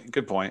 good point.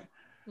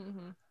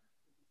 Mm-hmm.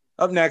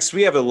 Up next,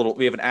 we have an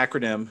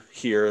acronym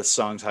here, a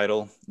song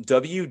title,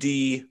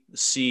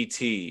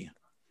 WDCT.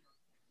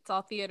 It's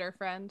all theater,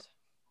 friend.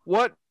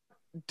 What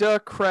the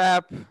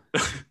crap?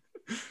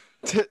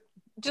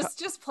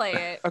 Just play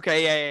it.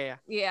 Okay, yeah.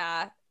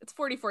 Yeah, it's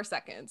 44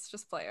 seconds.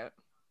 Just play it.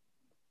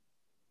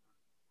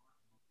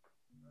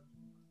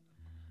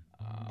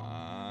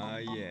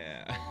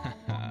 Yeah.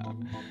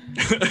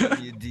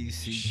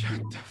 WDC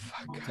Shut the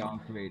fuck up.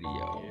 Talk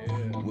Radio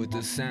with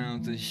the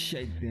sounds that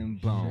shake them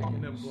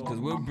bones. Cause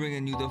we're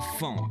bringing you the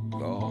funk, the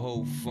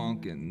whole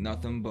funk and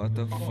nothing but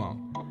the funk.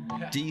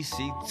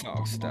 DC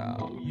Talk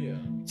Style.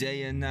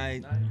 Day and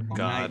night,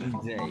 God. night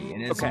and day.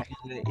 And it's Okay.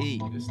 the E,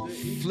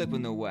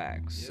 flipping the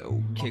wax.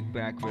 So kick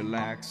back,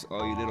 relax,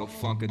 all you little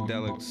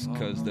funkadelics,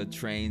 cause the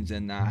train's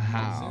in the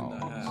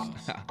house.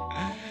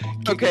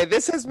 Okay,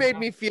 this has made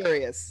me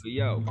furious.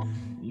 Yo,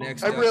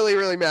 next I'm up. really,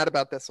 really mad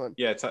about this one.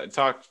 Yeah,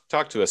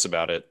 talk to us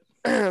about it.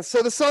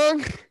 So the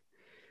song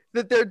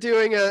that they're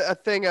doing a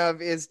thing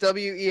of is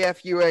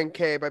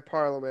WEFUNK by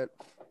Parliament.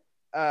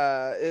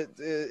 That's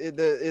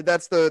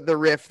the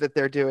riff that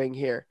they're doing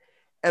here.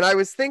 And I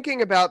was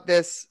thinking about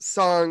this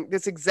song,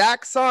 this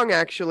exact song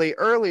actually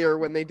earlier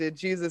when they did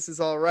Jesus Is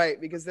All Right,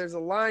 because there's a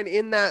line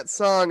in that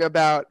song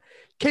about,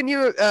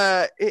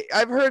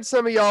 I've heard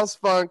some of y'all's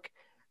funk,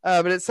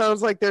 but it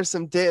sounds like there's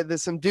some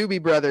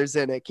Doobie Brothers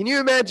in it. Can you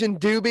imagine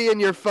Doobie in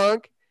your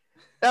funk?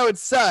 That would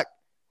suck,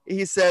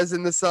 he says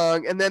in the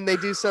song. And then they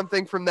do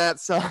something from that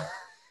song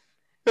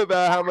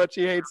about how much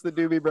he hates the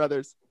Doobie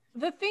Brothers.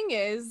 The thing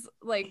is,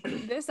 like,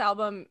 this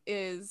album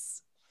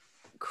is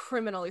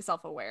criminally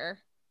self-aware.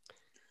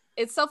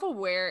 It's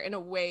self-aware in a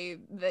way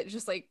that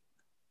just like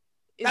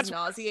is That's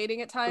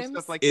nauseating at times.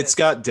 Stuff like It's this.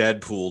 got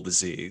Deadpool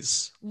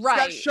disease.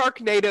 Right. It's got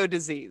Sharknado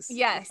disease.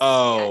 Yes.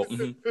 Oh. yes.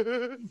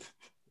 Mhm.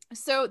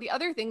 So the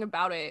other thing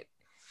about it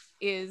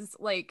is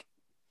like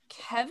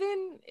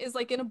Kevin is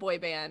like in a boy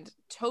band.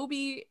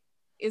 Toby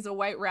is a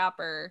white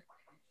rapper.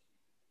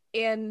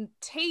 And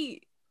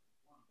Tate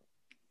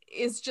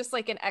is just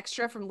like an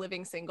extra from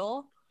Living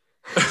Single.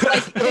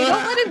 Like they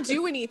don't let him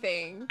do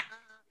anything.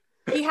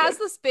 He has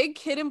this big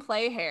Kid and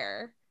Play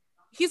hair.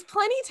 He's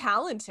plenty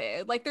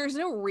talented. Like there's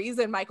no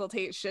reason Michael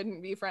Tate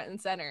shouldn't be front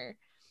and center.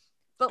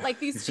 But like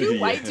these two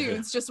white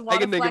dudes just I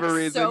want to can think flex of a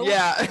reason. so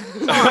Yeah. and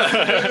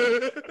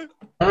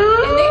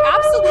they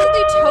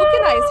absolutely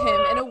tokenize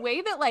him in a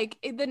way that like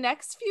the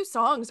next few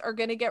songs are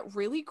going to get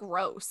really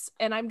gross.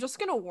 And I'm just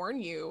going to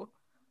warn you.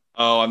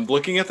 Oh, I'm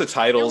looking at the There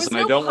titles was and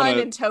no I don't pun want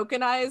in to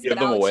tokenize, give but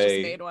them Alex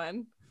away. just made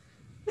one.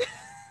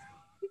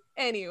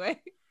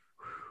 Anyway.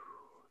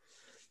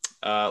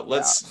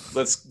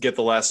 Let's get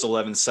the last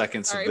 11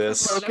 seconds Sorry of for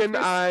this. throwing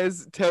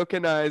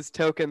Tokenize,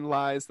 token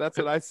lies. That's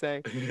what I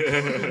say.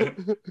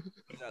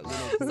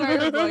 Sorry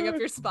for blowing up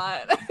your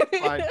spot.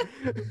 Fine.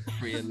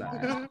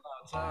 Realize.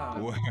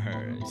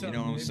 Word. You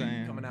know what I'm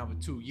saying? Coming out for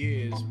 2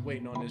 years,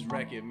 waiting on this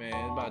record, man.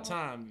 It's about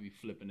time to be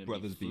flipping and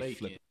Brothers be be flaking.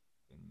 flipping.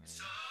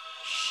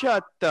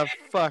 Shut the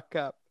fuck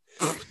up.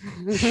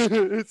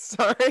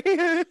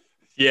 Sorry.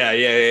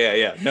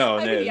 Yeah. No,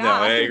 I no, mean, yeah, no.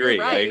 I you're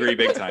agree. I right. agree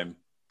big time.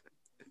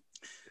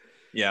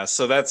 Yeah,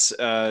 so that's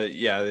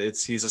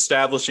he's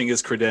establishing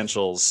his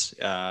credentials,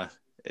 to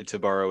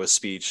borrow a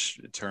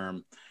speech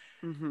term.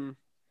 Mm-hmm.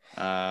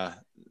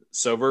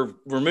 So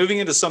we're moving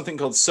into something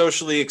called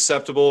socially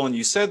acceptable, and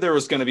you said there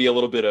was going to be a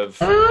little bit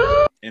of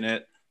in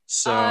it.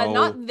 So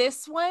Not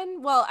this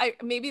one. Well,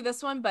 maybe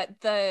this one,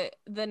 but the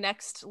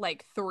next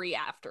like 3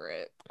 after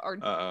it are.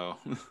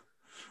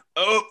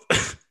 Oh.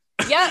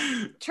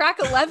 Yeah, track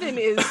 11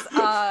 is will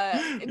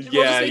just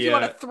make you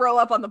want to throw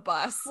up on the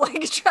bus.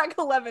 Like track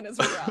 11 is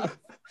rough.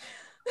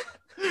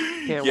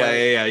 Can't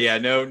wait. Yeah.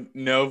 No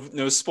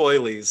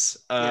spoilies.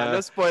 No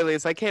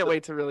spoilers. I can't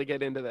wait to really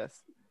get into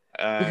this.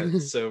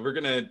 So we're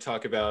gonna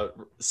talk about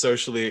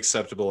socially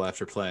acceptable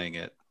after playing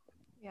it.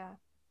 Yeah.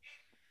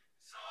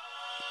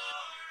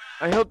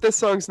 I hope this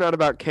song's not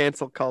about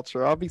cancel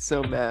culture. I'll be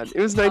so mad.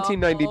 It was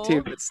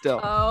 1992, but still.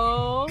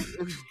 Oh.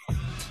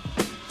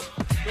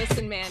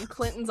 Listen, man,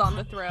 Clinton's on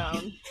the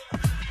throne.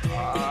 You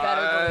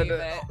better believe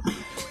it.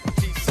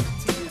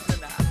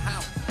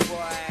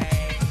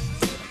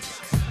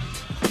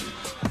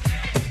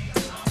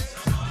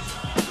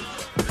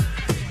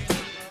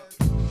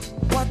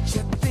 What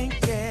you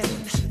thinking?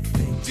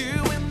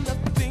 Doing the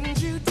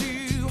things you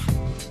do.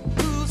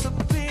 Whose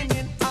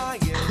opinion are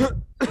you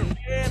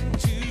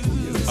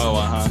into?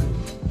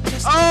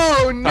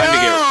 Oh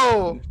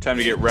no! Time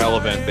to get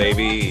relevant,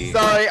 baby.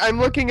 Sorry, I'm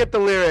looking at the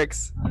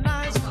lyrics.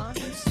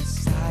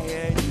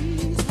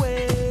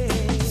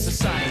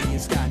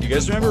 You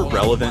guys remember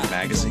Relevant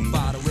magazine? You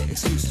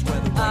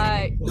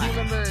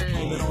remember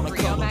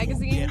Brio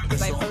magazine?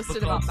 Because I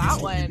posted about that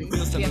one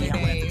the other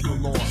day.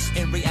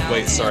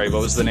 Wait, sorry,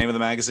 what was the name of the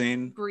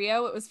magazine?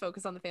 Brio, it was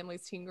focused on the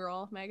family's teen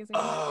girl magazine.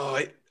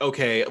 Oh,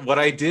 okay. What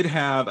I didn't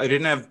have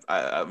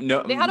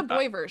no. They had a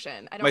boy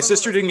version. I don't My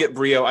sister didn't get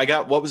Brio. I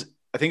got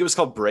I think it was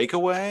called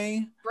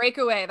Breakaway.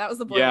 Breakaway. That was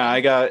the boy. Yeah,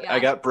 one. I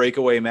got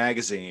Breakaway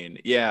magazine.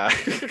 Yeah.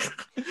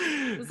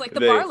 It was like the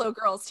Barlow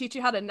girls teach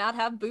you how to not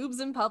have boobs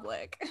in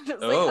public. It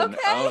was like,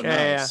 okay. Oh,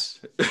 nice.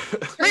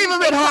 Leave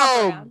them at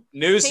home.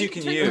 News you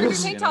can turn your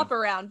use. tank top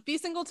around. Be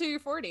single till you're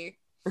 40.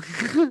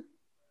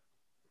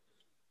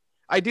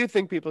 I do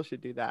think people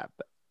should do that.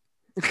 But...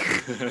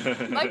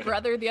 My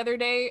brother the other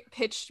day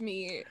pitched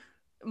me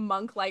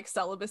monk-like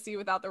celibacy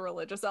without the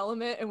religious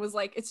element and was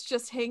like, it's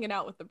just hanging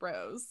out with the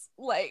bros.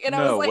 Like, and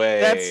I was like,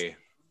 way.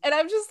 And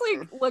I'm just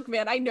like, look,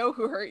 man, I know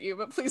who hurt you,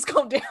 but please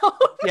calm down.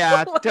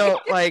 Yeah,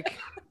 don't like.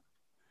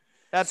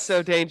 That's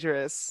so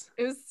dangerous.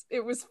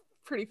 It was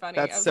pretty funny.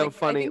 That's I was so like,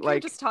 funny. I think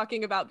like, you're just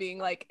talking about being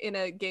like in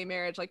a gay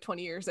marriage like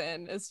 20 years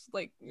in. Is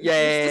like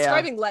Yeah,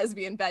 describing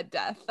lesbian bed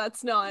death.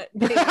 That's not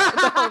hanging out with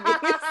the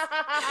homies.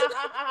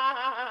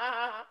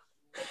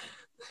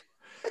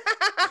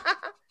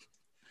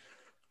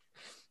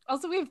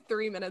 Also, we have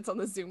 3 minutes on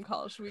the Zoom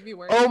call. Should we be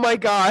worried? Oh my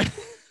god.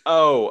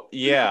 Oh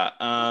yeah.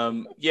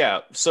 Yeah.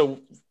 So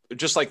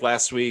just like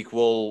last week,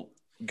 we'll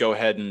go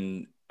ahead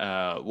and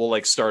we'll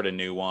like start a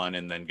new one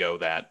and then go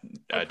that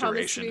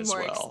duration as more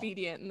well.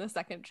 Expedient in the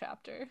second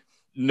chapter.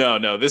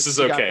 No, this is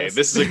okay.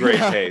 This is a great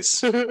case.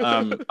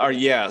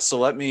 So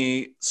let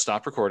me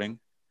stop recording.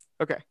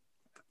 Okay.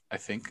 I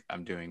think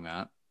I'm doing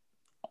that.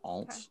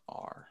 Alt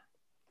R.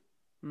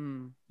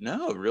 Mm.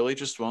 No, it really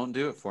just won't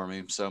do it for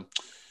me. So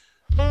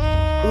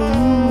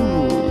Ooh,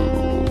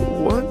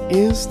 what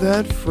is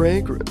that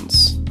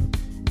fragrance?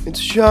 It's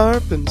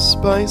sharp and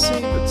spicy,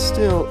 but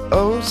still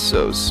oh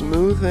so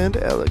smooth and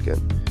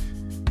elegant.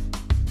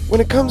 When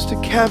it comes to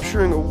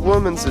capturing a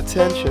woman's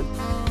attention,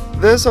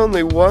 there's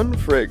only one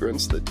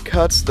fragrance that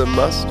cuts the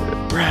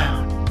mustard.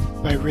 Brown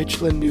by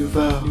Richland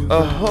Nouveau.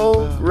 A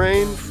whole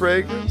grain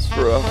fragrance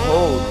for a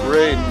whole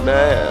grain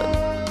man.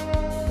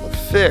 A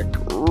thick,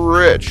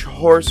 rich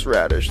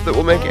horseradish that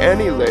will make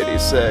any lady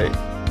say,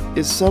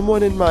 "Is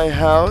someone in my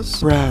house?"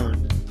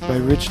 Brown by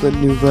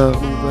Richland Nouveau.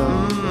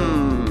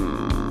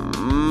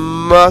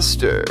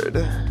 Mustard.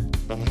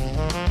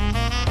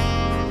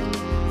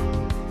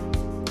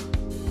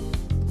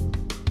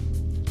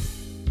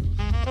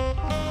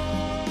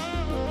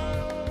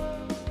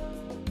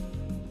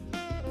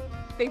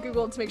 They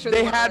Googled to make sure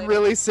They weren't had related.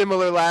 really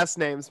similar last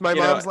names. My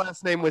mom's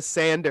last name was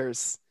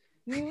Sanders.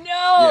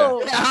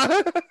 No.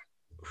 Yeah.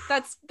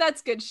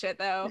 That's good shit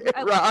though. It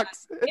I like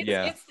rocks.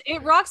 that.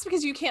 It rocks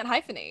because you can't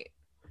hyphenate.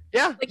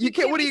 Yeah, Like, you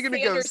can't. What are be you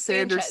gonna go,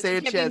 Sanders You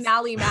Sanchez? can't be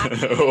Mally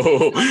Macke.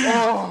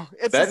 Oh,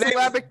 it's That a name-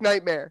 syllabic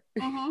nightmare.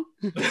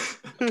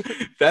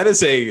 that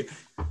is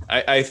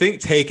I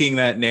think taking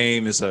that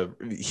name is a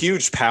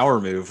huge power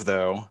move,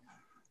 though.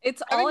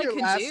 It's all I Having your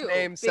could last do.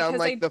 name sound because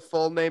like the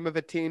full name of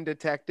a teen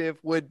detective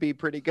would be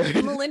pretty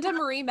good. Melinda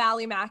Marie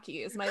Mally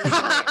Macke is my legal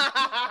name.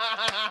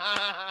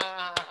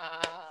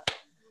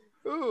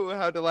 Ooh,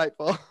 how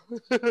delightful.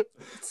 It's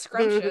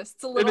scrumptious.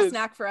 It's a little is.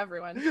 snack for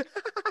everyone.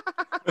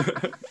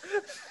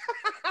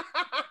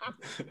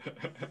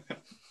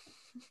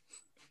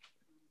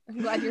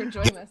 I'm glad you're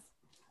enjoying this.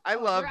 I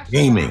love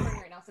Gaming.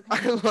 Right now, so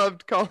I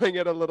loved calling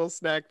it a little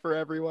snack for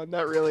everyone.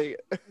 That really,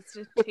 it's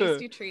just a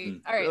tasty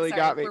treat. All right, really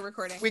sorry, got me. we're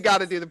recording. We got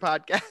to do the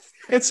podcast.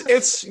 It's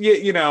This is the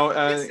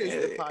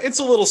podcast. it's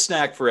a little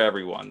snack for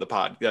everyone. The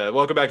pod.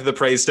 Welcome back to the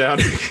Praisedown.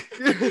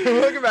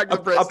 Welcome back to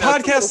the a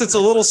podcast that's a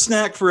little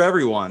snack for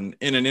everyone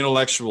in an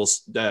intellectual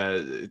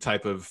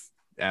type of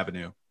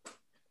avenue.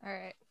 All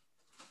right.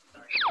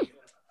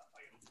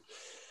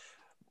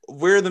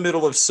 We're in the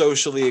middle of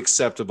socially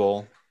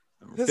acceptable.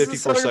 This is a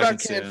 54 song about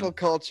seconds cancel in.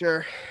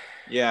 culture.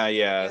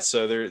 Yeah.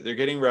 So they're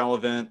getting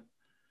relevant.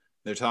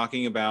 They're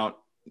talking about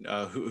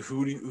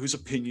whose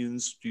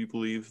opinions do you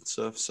believe and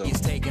stuff. So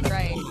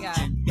Right, yeah.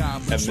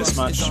 haven't missed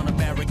much.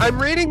 I'm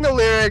reading the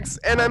lyrics,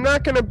 and I'm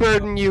not going to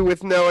burden you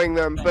with knowing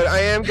them, but I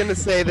am going to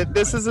say that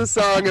this is a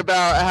song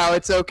about how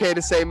it's okay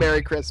to say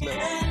Merry Christmas.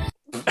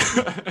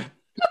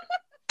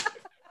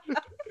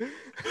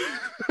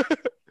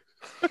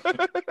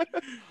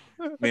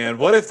 Man,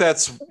 what if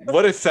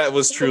that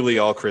was truly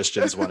all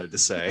Christians wanted to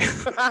say?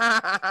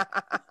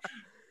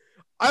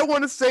 I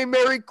want to say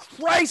Merry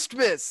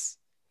Christmas.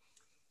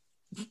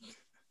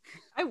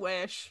 I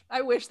wish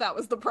that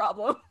was the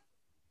problem.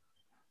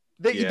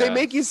 They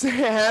make you say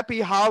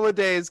Happy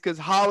Holidays because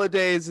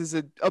holidays is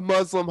a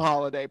Muslim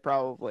holiday,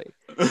 probably.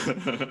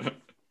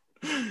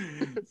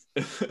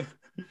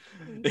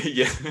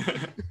 Yeah.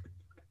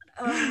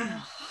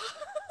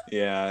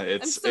 Yeah,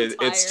 it's so it's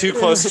tired. too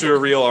close to a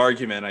real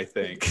argument, I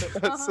think.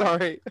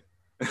 Sorry.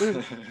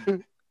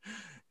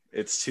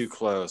 It's too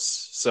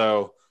close.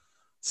 So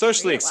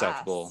socially Make it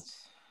acceptable.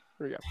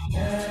 Here we go.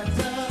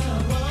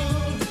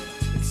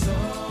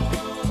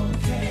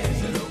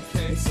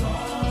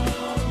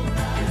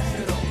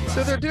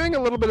 So they're doing a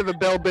little bit of a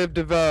Belle Biv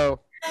DeVoe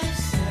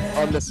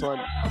on this one.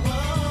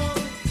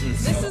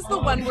 This is the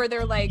one where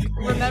they're like,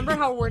 remember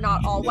how we're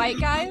not all white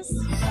guys?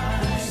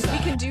 We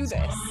can do this.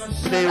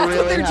 They That's really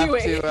what they're have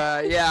doing.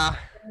 to, yeah.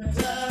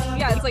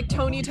 Yeah, it's like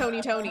Tony.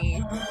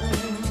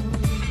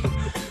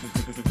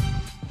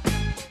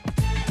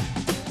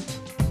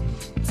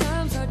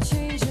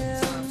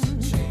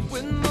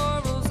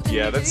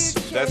 Yeah,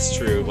 that's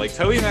true. Like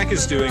Toby Mac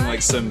is doing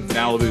like some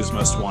Malibu's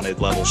Most Wanted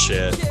level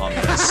shit on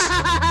this.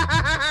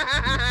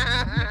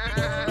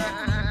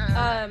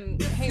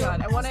 Hang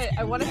on.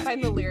 I wanna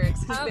find the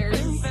lyrics because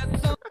there's.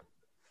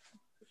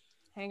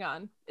 Hang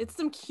on. It's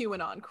some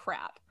QAnon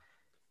crap.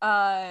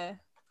 I'm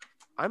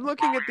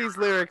looking at these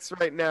lyrics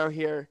right now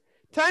here.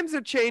 Times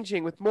are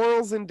changing with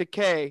morals in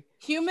decay.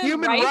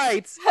 Human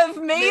rights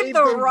have made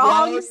the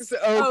wrongs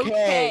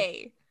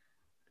okay.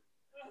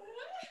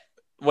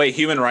 Wait,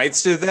 human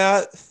rights did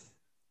that?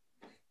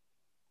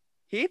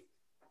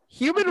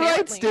 Human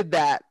rights did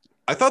that.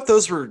 I thought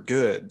those were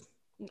good.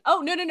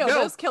 Oh, no.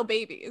 Those kill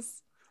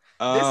babies.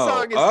 This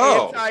song is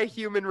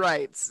anti-human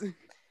rights.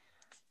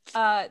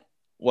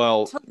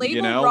 Well, to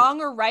label wrong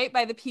or right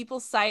by the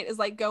people's sight is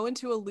like going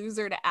to a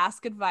loser to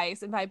ask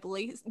advice, and by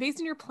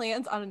basing your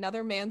plans on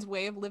another man's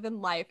way of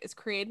living life is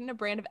creating a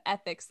brand of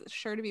ethics that's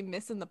sure to be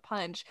missing the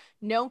punch.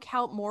 No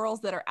count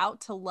morals that are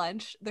out to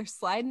lunch. They're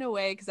sliding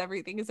away because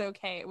everything is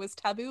okay. It was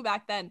taboo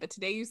back then, but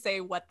today you say,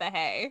 what the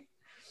hey?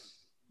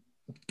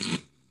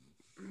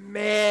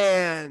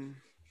 Man.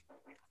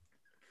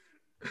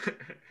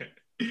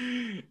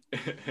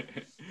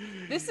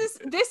 This is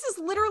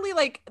literally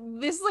like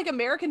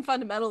American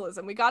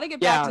fundamentalism. We got to get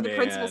back to the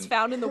principles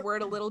found in the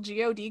word. A little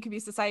God could be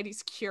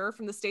society's cure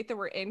from the state that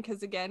we're in,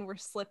 because again we're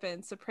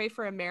slipping. So pray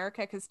for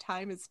America because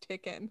time is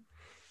ticking.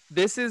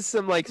 This is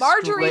some like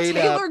Marjorie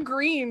Taylor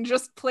Greene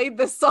just played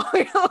this song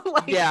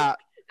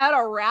at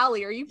a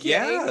rally. Are you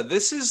kidding? Yeah,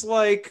 this is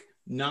like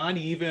not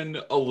even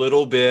a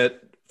little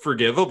bit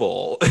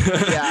forgivable.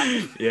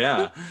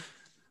 Yeah.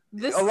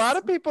 A lot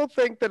of people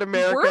think that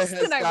America worse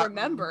has than I gotten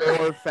remember.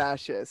 more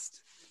fascist.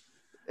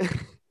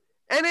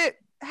 And it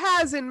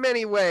has in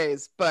many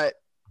ways, but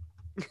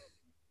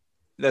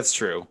that's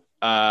true.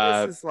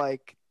 This is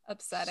like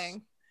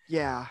upsetting.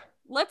 Yeah.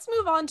 Let's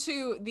move on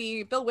to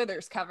the Bill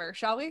Withers cover,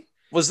 shall we?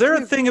 Was there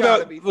a thing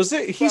about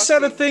he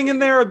said a thing in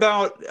there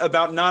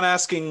about not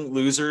asking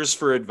losers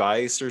for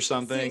advice or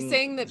something? So he's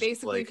saying that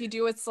basically if you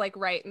do what's like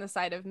right in the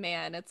sight of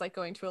man, it's like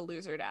going to a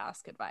loser to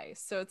ask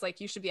advice. So it's like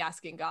you should be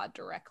asking God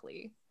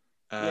directly.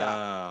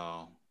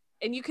 Oh.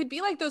 And you could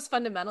be like those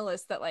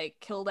fundamentalists that like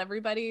killed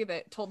everybody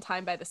that told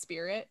time by the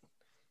spirit.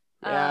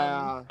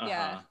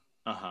 Yeah.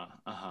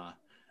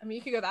 I mean,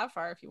 you could go that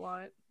far if you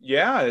want.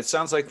 Yeah, it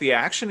sounds like the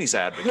action he's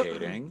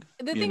advocating.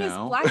 The thing is,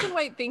 black and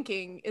white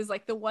thinking is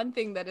like the one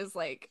thing that is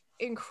like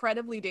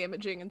incredibly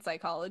damaging in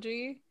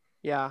psychology.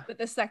 Yeah. But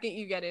the second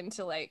you get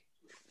into like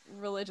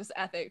religious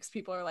ethics,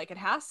 people are like, it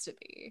has to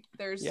be.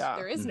 There is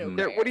no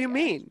gray what do you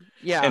mean?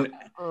 Yeah.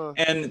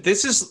 And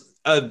this is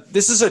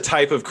a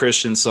type of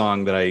Christian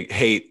song that I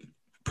hate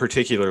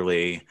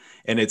particularly,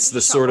 and it's the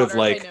sort of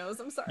like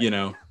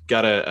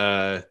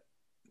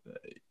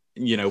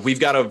we've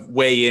got to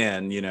weigh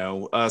in,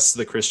 us,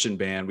 the Christian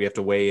band, we have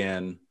to weigh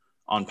in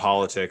on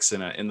politics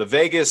in the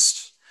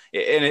vaguest,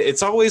 and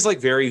it's always like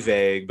very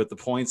vague, but the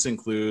points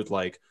include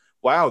like,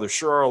 wow, there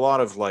sure are a lot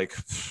of like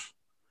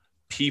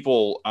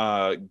people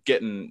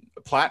getting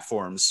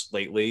platforms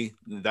lately.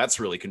 That's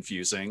really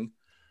confusing.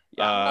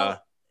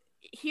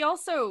 He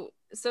also,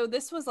 so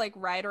this was like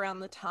right around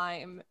the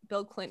time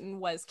Bill Clinton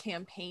was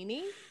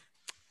campaigning.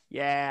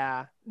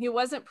 Yeah. He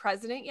wasn't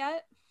president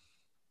yet.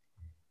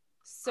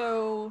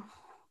 So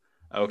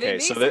okay,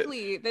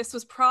 basically this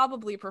was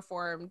probably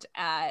performed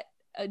at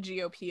a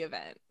GOP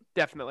event.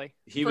 Definitely.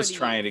 He was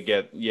trying to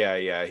get,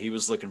 he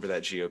was looking for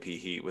that GOP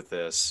heat with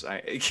this.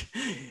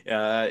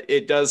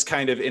 It does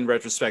kind of, in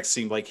retrospect,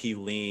 seem like he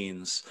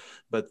leans,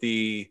 but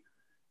the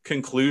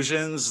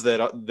conclusions that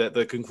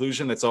the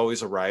conclusion that's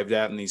always arrived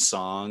at in these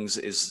songs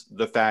is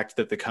the fact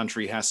that the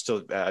country has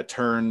to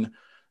turn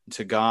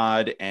to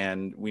God,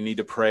 and we need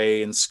to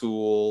pray in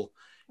school.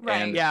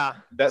 Right. And yeah.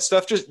 that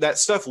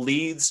stuff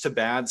leads to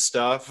bad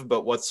stuff,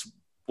 but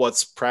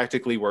what's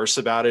practically worse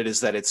about it is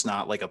that it's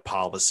not like a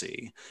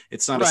policy.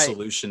 It's not a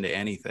solution to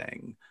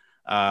anything.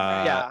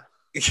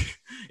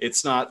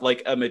 It's not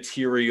like a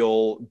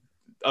material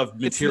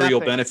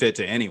benefit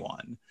to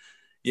anyone.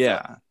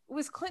 Yeah. So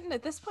was Clinton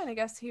at this point? I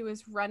guess he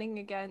was running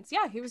against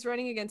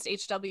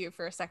HW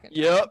for a second.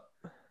 Yep.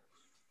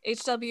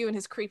 HW and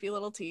his creepy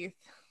little teeth.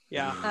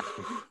 Yeah.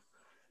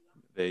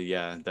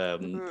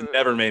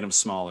 Never made him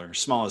smaller.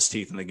 Smallest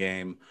teeth in the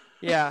game.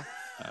 Yeah.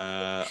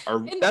 That's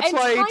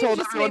why he told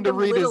everyone to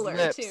read his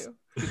lips to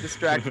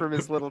distract from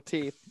his little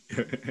teeth.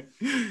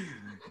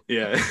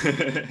 Yeah.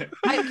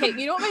 Okay,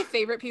 you know what my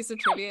favorite piece of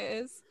trivia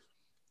is?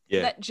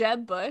 Yeah. That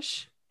Jeb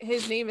Bush,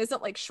 his name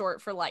isn't like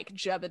short for like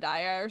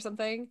Jebediah or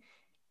something.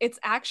 It's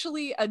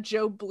actually a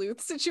Joe Bluth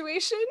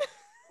situation.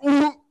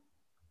 Oh,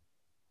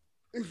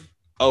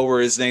 where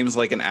his name's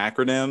like an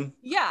acronym?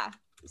 Yeah.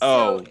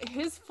 So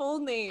his full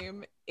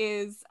name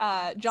is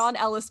John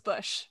Ellis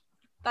Bush.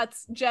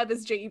 That's Jeb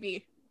is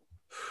JB.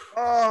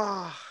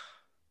 Oh,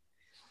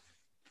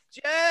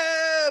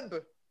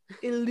 Jeb!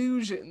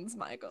 Illusions,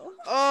 Michael.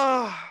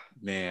 Oh,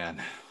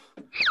 man.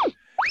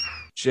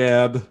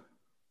 Jeb.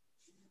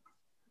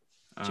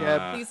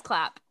 Please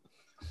clap.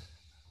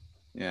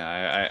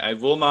 Yeah, I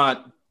will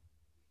not.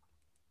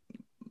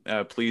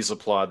 Please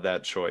applaud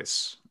that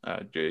choice.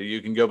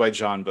 You can go by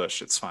John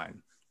Bush. It's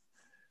fine.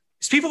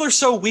 These people are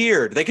so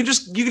weird. You can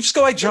just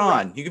go by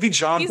John. You can be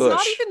John Bush. He's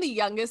not even the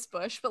youngest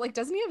Bush, but like,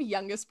 doesn't he have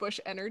youngest Bush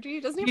energy?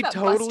 Doesn't he have that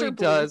totally Buster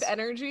does. Bluth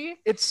energy?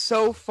 It's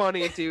so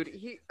funny, dude.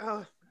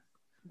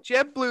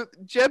 Jeb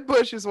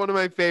Bush is one of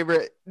my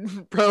favorite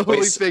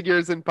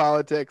figures in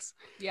politics.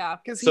 Yeah.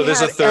 So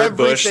there's a third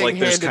Bush, like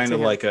there's kind of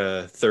like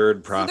a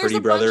third property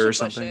brother or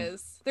something.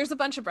 There's a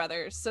bunch of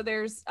brothers. So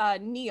there's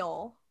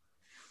Neil,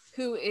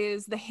 who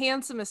is the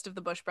handsomest of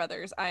the Bush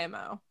brothers,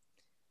 IMO.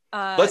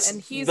 Let's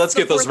and he's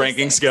get those fourth of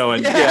rankings 6.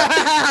 going.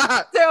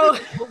 Yeah. So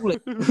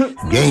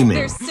Gaming.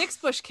 there's 6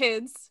 Bush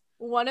kids.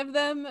 One of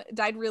them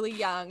died really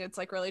young. It's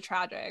like really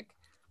tragic,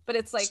 but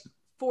it's like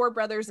 4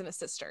 brothers and a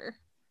sister.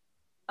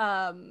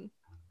 So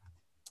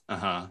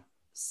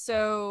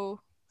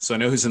I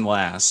know who's in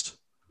last.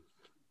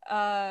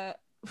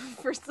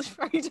 First,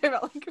 are you talking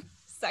about like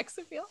sex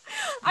appeal?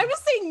 I'm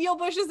just saying Neil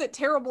Bush isn't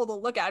terrible to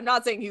look at. I'm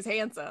not saying he's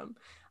handsome.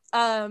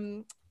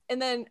 And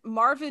then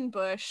Marvin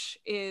Bush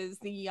is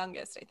the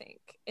youngest, I think,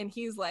 and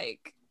he's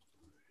like,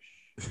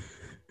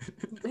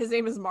 his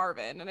name is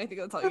Marvin, and I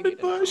think that's all you need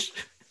to know.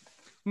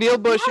 Neil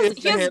Bush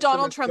he has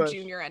Donald Trump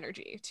Jr.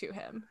 energy to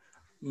him.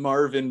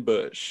 Marvin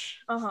Bush.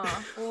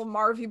 Little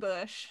Marvy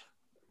Bush.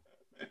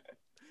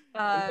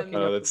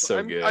 That's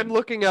so good. I'm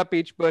looking up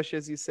each Bush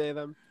as you say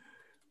them.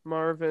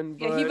 Marvin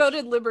Bush. Yeah, he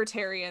voted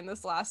Libertarian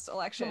this last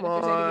election. If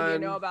there's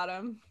anything you know about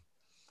him.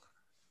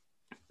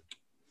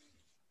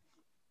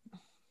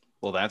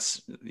 Well,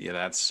 that's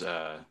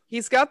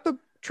he's got the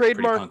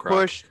trademark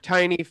Bush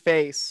tiny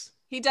face.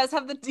 He does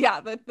have the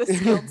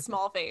skilled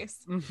small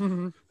face.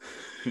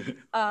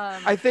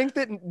 I think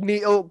that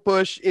Neil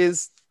Bush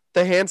is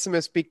the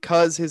handsomest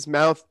because his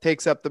mouth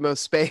takes up the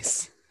most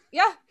space.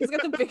 Yeah, he's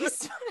got the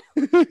biggest.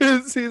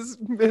 his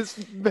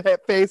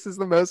face is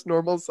the most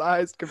normal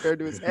sized compared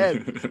to his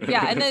head.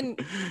 Yeah, and then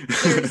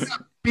there's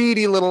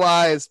beady little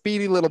eyes,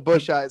 beady little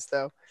Bush eyes,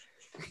 though.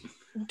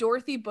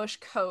 Dorothy Bush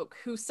Koch,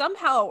 who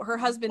somehow her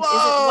husband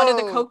isn't one of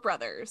the Koch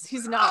brothers.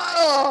 He's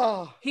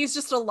not. He's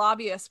just a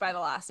lobbyist by the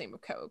last name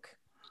of Koch.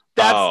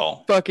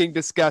 That's fucking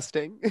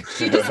disgusting.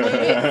 She just you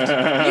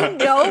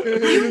know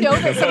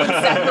that someone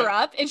set her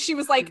up, and she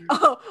was like,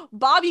 "Oh,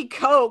 Bobby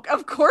Koch,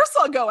 of course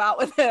I'll go out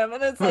with him."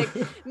 And it's like,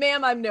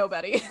 "Ma'am, I'm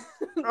nobody."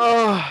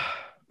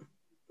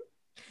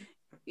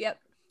 Yep.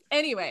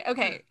 Anyway,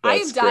 okay, I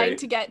am dying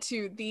to get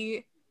to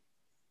the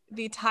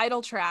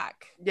title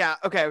track. Yeah.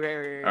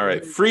 Okay. All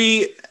right.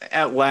 "Free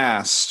at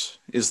Last"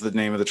 is the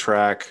name of the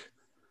track.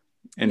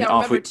 And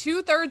now remember,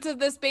 2/3 of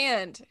this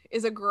band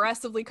is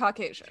aggressively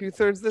Caucasian.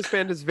 2/3 of this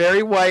band is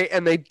very white,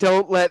 and they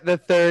don't let the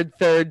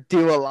third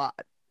do a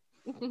lot.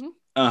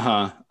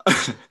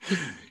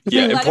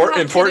 Yeah,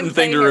 important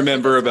thing to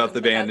remember about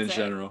the band in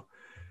general.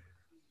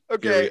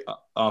 Okay.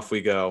 Off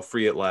we go.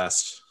 "Free at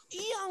Last."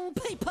 Young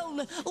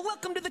people,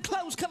 welcome to the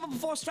closed cover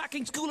before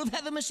striking School of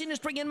Heavy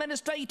Machinery and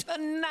Ministry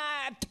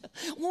tonight.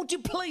 Won't you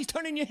please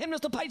turn in your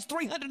hymnals to page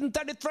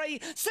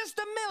 333?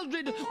 Sister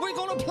Mildred, we're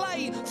going to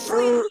play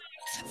Free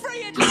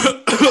at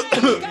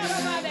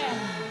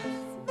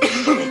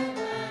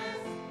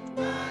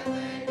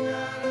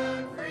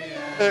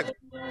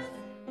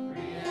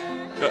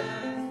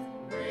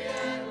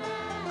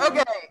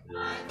Okay.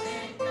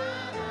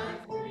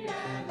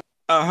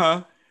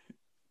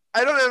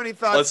 I don't have any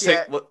thoughts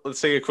yet.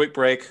 Let's take a quick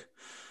break.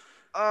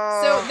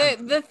 So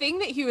the thing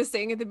that he was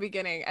saying at the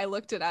beginning, I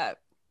looked it up.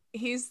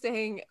 He's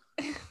saying,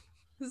 this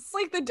is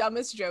like the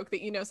dumbest joke that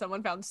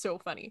someone found so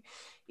funny.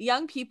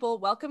 "Young people,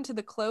 welcome to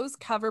the closed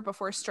cover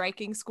before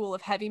striking School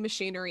of Heavy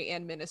Machinery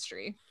and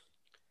Ministry."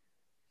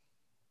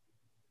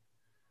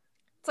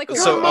 It's like,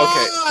 come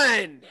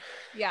on!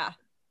 Yeah.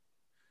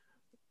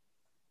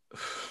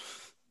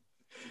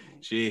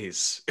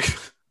 Jeez.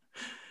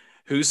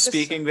 Who's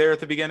speaking there at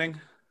the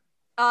beginning?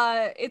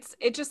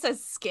 It just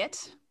says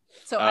skit.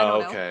 So I don't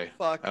know. Okay.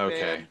 Fuck,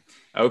 okay. Man.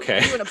 Okay.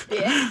 Doing a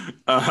bit.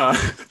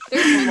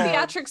 There's been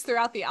theatrics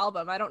throughout the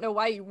album. I don't know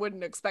why you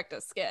wouldn't expect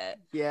a skit.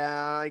 Yeah,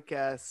 I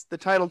guess the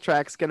title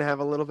track's gonna have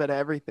a little bit of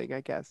everything.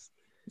 I guess.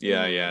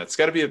 Yeah. It's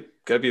gotta be a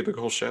big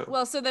whole show.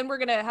 Well, so then we're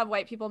gonna have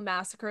white people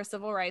massacre a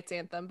civil rights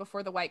anthem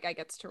before the white guy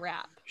gets to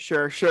rap.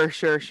 Sure.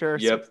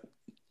 Yep.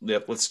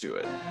 Let's do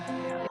it.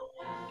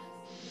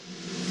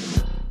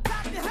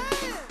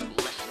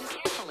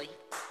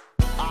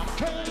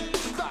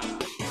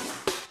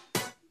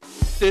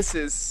 This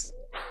is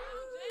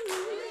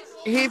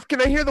Heath.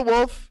 Can I hear the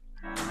wolf?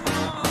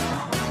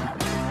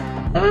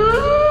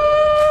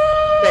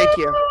 Thank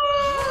you.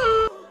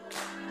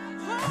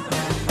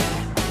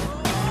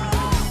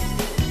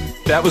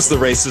 That was the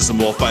racism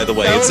wolf, by the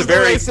way. It's a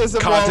very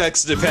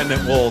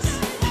context-dependent wolf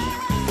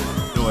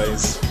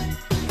noise.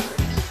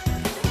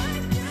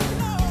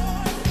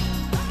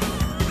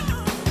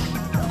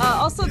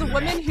 Also, the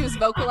woman who's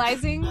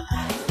vocalizing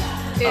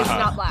is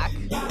not black.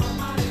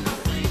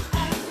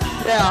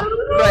 Yeah,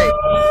 right.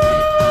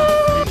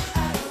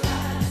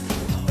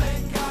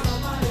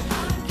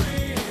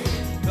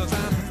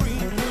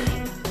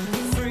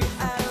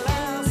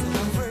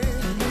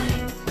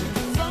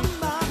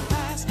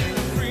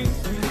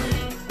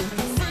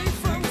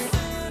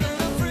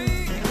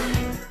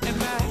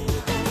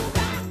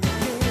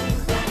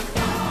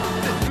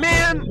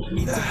 Man!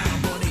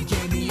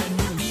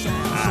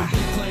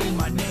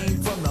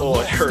 Oh,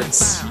 it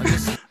hurts.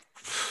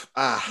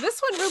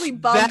 This one really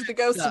bummed the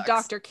ghost of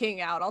Dr. King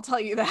out, I'll tell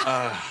you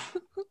that.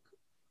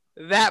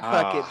 That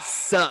fucking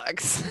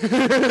sucks.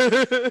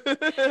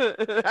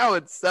 That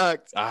one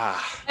sucks.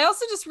 I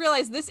also just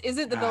realized this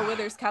isn't the Bill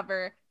Withers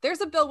cover.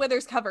 There's a Bill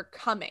Withers cover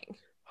coming.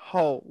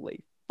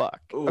 Holy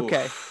fuck. Ooh.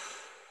 Okay.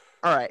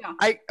 All right. Yeah.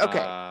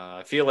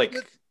 I feel like,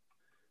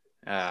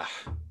 God,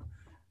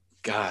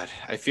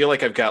 I feel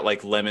like I've got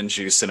like lemon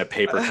juice in a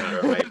paper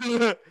cutter on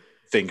my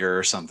finger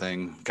or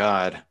something.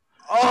 God.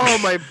 Oh,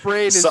 my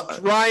brain is So-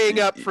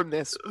 drying up from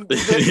this.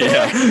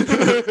 Yeah.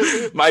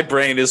 My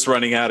brain is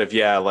running out of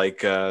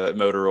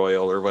motor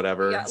oil or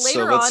whatever. Yeah, So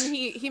later let's- on,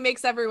 he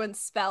makes everyone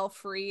spell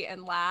free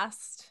and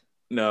last.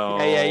 No.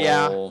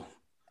 Yeah.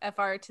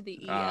 FR to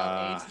the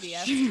ELA to the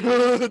S.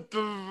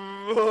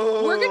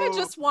 We're We're gonna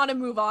just want to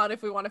move on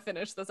if we want to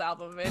finish this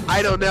album.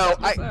 I don't know.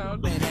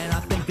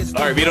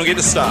 All right, we don't get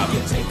to stop.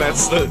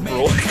 That's the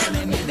rule.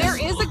 There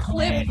is a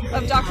clip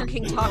of Dr.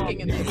 King talking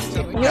in this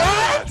too.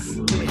 What?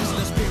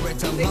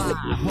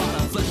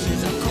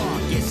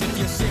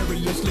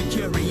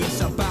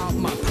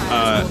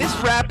 This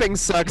rapping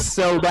sucks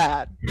so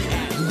bad.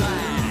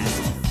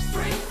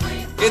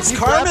 It's He's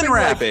Carmen rapping.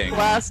 rapping. Like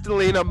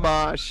Plastilina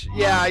Mosh.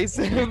 Yeah, he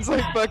sounds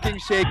like fucking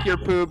Shake Your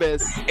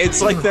Pubis. It's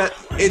like that.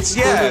 It's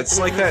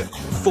like that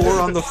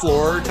 4 on the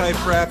floor type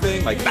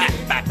rapping. Like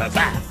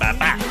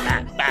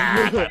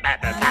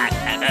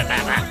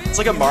it's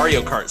like a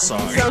Mario Kart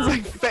song. Sounds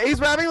like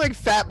he's rapping like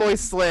Fat Boy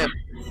Slim.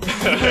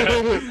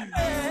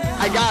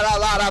 I got a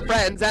lot of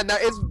friends and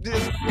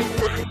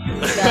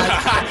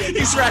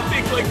he's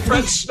rapping like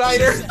Fred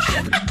Schneider.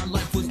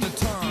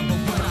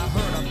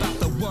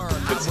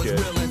 That's good.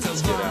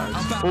 That's good.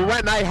 Alex.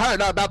 When I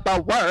heard about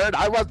the word,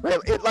 I was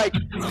really it like.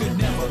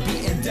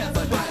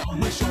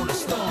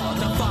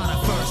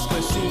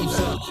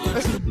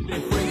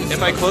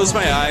 If I close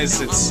my eyes,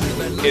 it's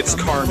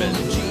Carmen.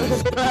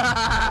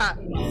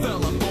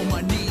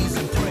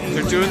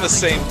 They're doing the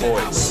same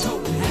voice.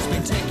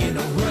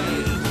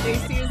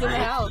 JC is in the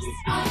house.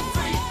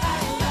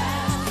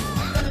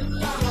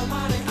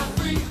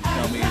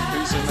 Tell me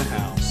who's in the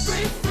house.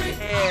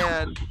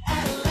 And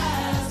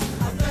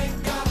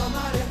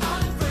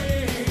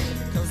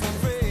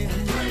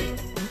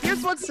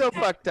here's what's so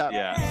fucked up.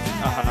 Yeah.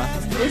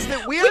 Is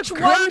that we are Which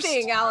cursed. one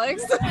thing,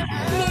 Alex?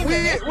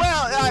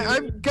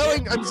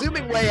 I'm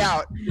zooming way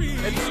out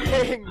and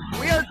saying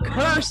we are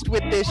cursed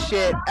with this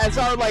shit as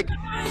our like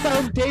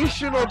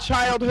foundational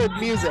childhood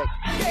music.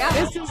 Yeah.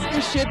 This is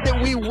the shit that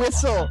we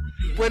whistle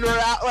when we're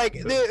out. Like,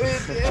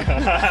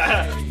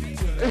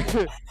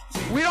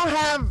 we don't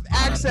have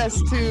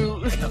access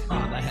to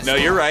No,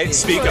 you're right.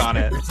 Speak on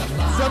it.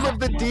 some of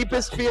the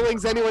deepest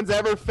feelings anyone's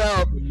ever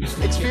felt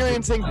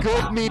experiencing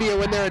good media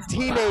when they're a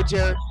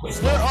teenager.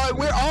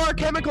 All our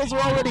chemicals were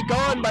already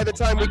gone by the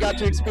time we got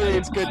to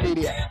experience good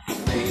media.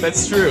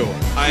 That's true.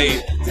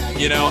 I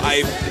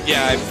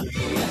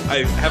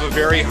have a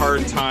very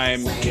hard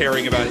time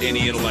caring about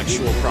any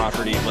intellectual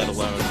property, let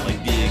alone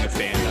like being a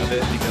fan of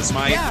it, because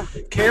my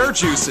care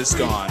juice is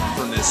gone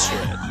from this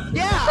shit.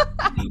 Yeah.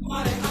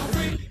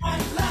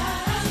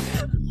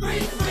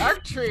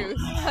 Dark truth,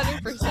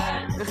 100%.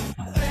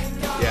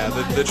 Yeah,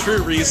 the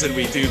true reason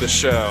we do the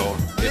show.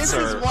 This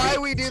is why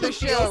we do the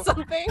show.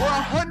 Something. We're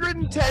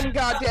 110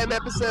 goddamn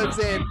episodes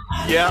in.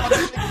 Yeah.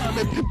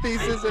 The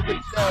thesis of the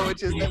show,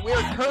 which is that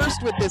we're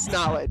cursed with this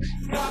knowledge.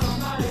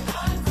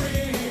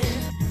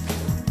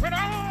 When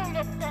all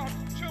of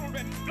God's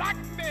children, black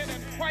men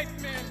and white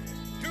men,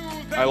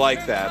 I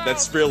like that.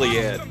 That's really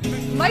it.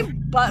 My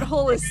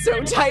butthole is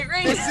so tight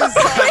right This now. is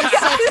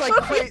sucks like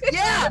crazy.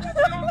 Yeah.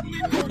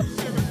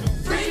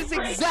 This is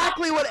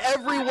exactly what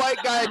every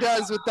white guy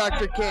does with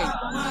Dr. King.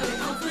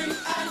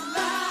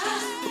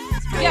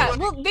 Yeah,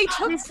 well, they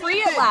took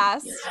Free at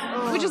Last,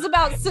 which is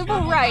about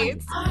civil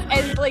rights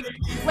and like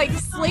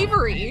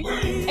slavery,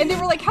 and they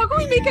were like, how can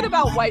we make it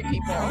about white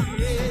people?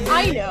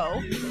 I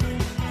know.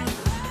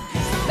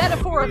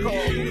 Metaphorical,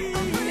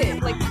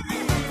 like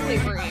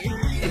slavery.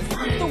 It's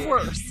the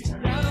worst.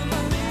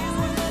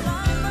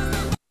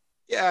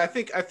 Yeah, I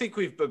think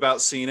we've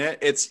about seen it.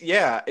 It's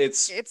the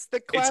It's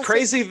classic.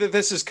 crazy that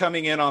this is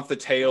coming in off the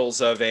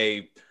tails of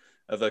a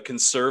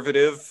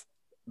conservative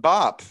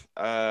bop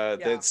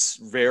that's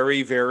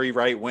very, very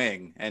right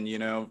wing. And you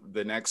know,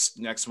 the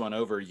next one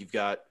over, you've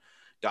got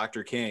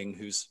Dr. King,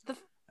 who's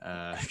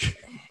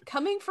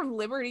Coming from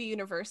Liberty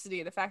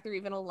University, the fact they're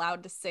even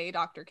allowed to say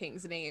Dr.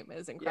 King's name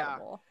is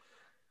incredible.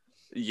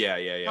 Yeah.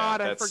 God,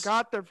 I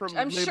forgot they're from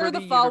I'm sure the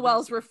Liberty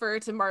Falwells University. refer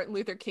to Martin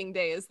Luther King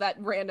Day as that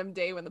random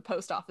day when the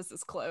post office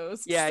is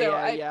closed. Yeah, so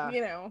yeah.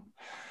 You know,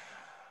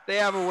 They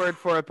have a word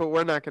for it, but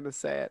we're not going to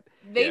say it.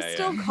 they Yeah,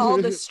 still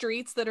call the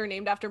streets that are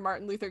named after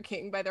Martin Luther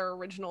King by their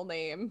original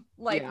name.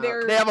 Like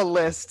Yeah, they have a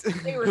list.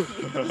 They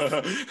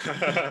refuse.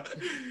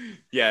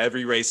 Yeah,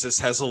 every racist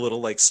has a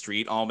little like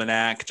street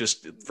almanac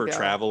just for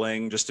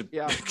traveling, just to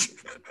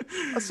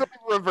A sort of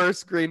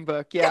reverse green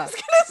book. Yeah. I was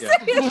gonna say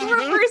it's a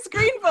reverse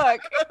green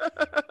book.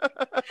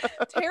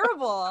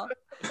 Terrible.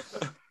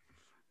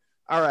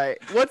 All right.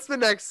 What's the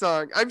next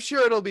song? I'm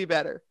sure it'll be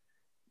better.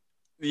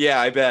 Yeah,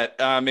 I bet.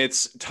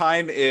 It's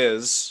Time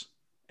Is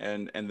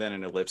and then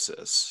an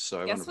ellipsis.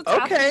 So I Guess wonder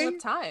what's happening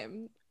with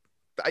time?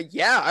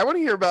 Yeah, I want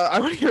to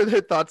hear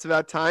their thoughts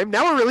about time.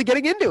 Now we're really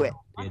getting into it.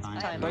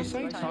 They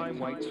say time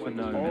waits for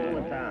no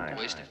man.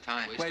 Waste of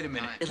time. Wait a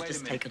minute. It'll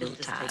just take a little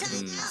time.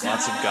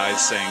 Lots of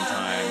guys saying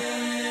time.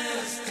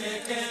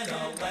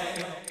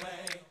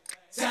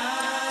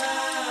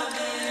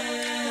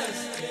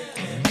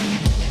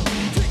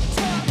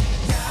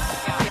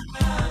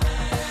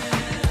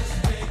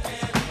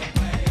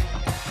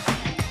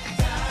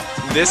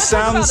 This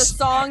sounds about a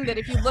song that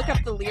if you look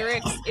up the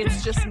lyrics,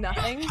 it's just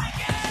nothing.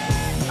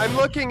 I'm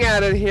looking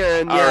at it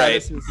here, and all yeah,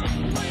 right. this is...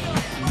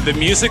 The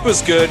music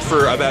was good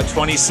for about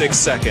 26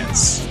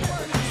 seconds.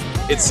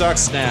 It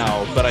sucks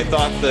now, but I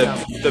thought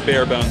the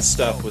bare bones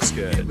stuff was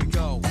good.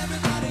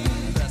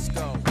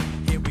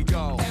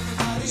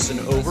 It's an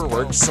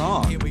overworked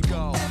song.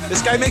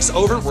 This guy makes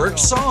overworked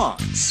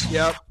songs.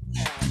 Yep.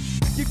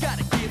 You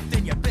gotta give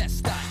them your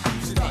best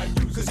shot,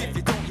 because if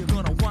you don't, you're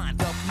gonna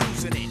wind up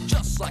losing it,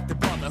 just like the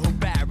brother who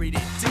buried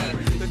it deep.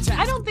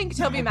 I don't think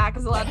Toby Mac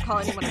is allowed to call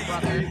anyone a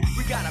brother.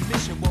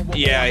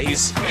 Yeah,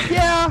 he's...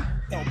 Yeah.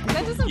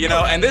 That doesn't You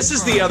know, and this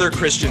is the other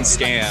Christian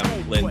scam,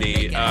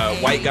 Lyndi.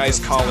 White guys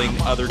calling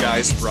other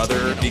guys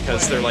brother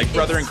because they're like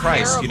brother in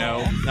Christ, you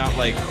know? Not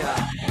like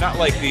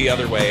the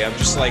other way. I'm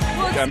just like...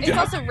 Well, it's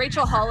also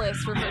Rachel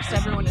Hollis refers to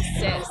everyone as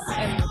cis,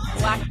 and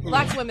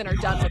black women are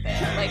done with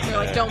it. Like, they're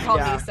like, don't call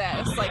me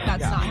cis. Like,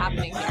 that's not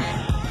happening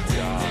here.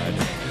 God.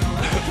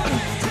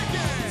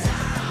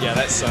 Yeah,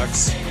 that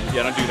sucks.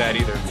 Yeah, don't do that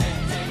either.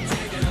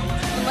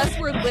 Unless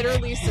we're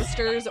literally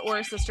sisters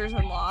or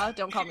sisters-in-law,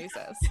 don't call me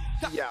sis.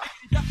 Yeah.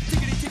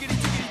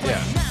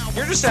 Yeah.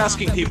 You're just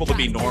asking people to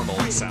be normal,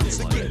 it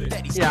sounds like.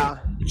 Yeah.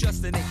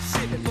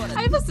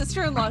 I have a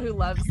sister-in-law who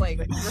loves like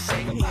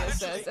referring to me as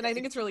sis, and I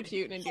think it's really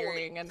cute and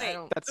endearing, and I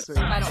don't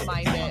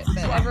mind it.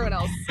 But everyone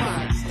else,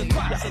 please.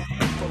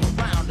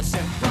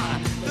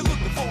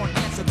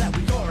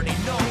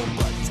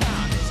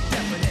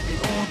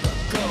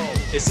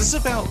 Is this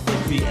about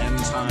the end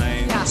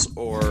times,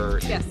 or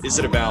is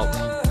it about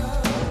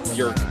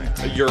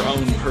your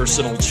own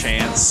personal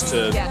chance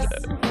to?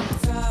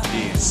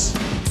 Jeez.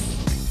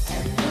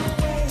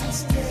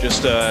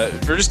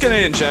 We're just gonna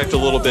inject a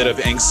little bit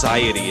of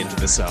anxiety into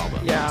this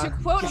album. Yeah. To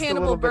quote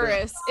Hannibal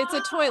Buress, it's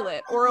a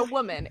toilet or a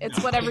woman. It's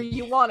whatever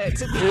you want it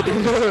to be.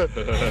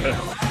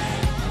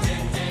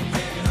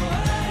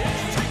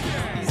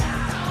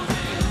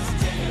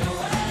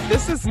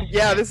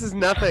 This is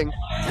nothing.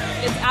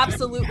 It's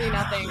absolutely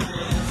nothing.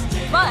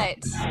 But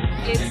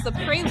it's the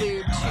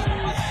prelude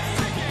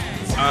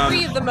to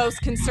 3 of the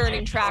most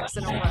concerning tracks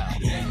in a row.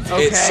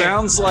 Okay. It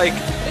sounds like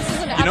This is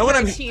an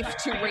aperitif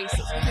to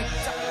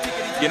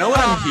racism. you know what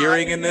I'm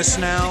hearing in this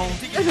now?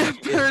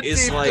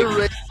 Is like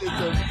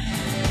racism.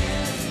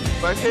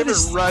 My favorite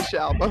Rush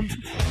album.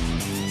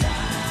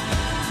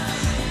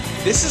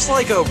 This is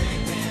like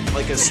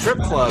a strip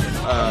club,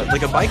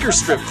 like a biker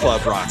strip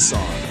club rock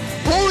song.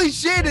 Holy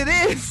shit, it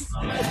is!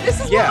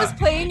 This is what was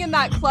playing in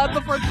that club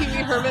before Pee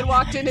Wee Herman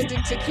walked in and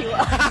did tequila.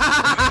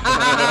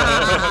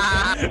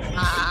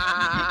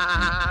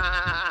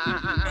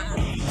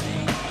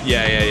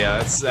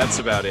 Yeah. That's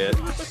about it.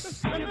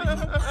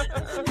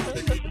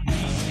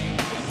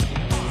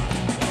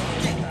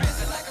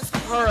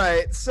 All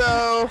right,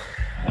 so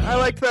I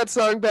liked that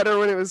song better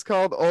when it was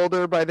called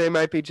 "Older" by They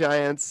Might Be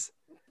Giants.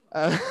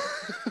 Good.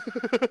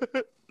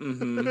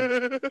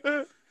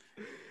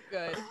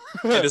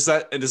 And does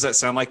that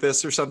sound like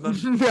this or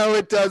something? No,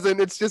 it doesn't.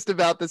 It's just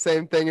about the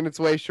same thing, and it's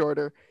way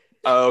shorter.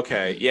 Oh,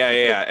 okay.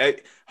 Yeah.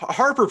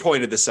 Harper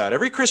pointed this out.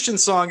 Every Christian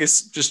song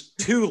is just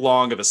too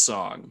long of a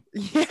song.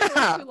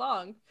 Yeah. Too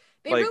long.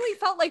 They Like- really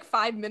felt like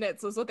 5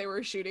 minutes was what they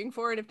were shooting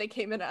for, and if they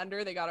came in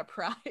under, they got a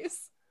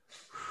prize.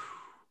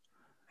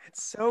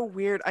 It's so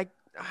weird.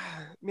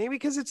 Maybe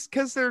because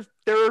there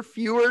are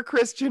fewer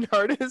Christian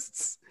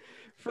artists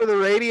for the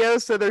radio,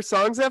 so their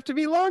songs have to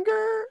be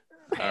longer.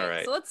 All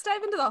right. So let's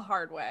dive into the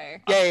hard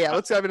way. Yeah.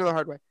 Let's dive into the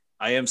hard way.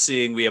 I am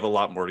seeing we have a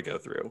lot more to go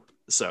through.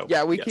 So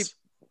yeah, we yes. keep.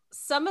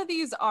 Some of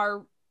these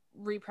are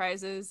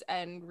reprises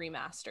and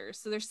remasters,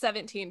 so there's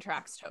 17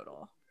 tracks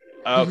total.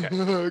 Okay.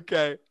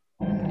 Okay.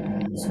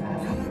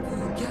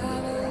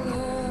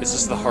 This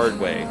is the hard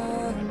way.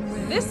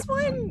 This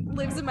one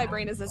lives in my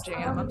brain as a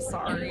jam. I'm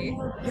sorry.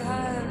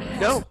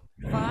 No.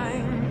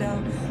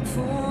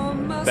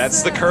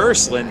 That's the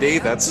curse,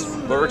 Lyndi. That's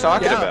what we're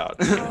talking about.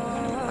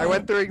 I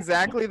went through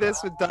exactly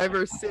this with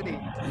Diverse City.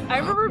 I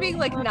remember being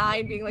like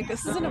 9, being like,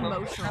 this is an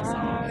emotional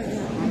song.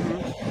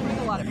 Bring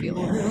a lot of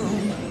feelings.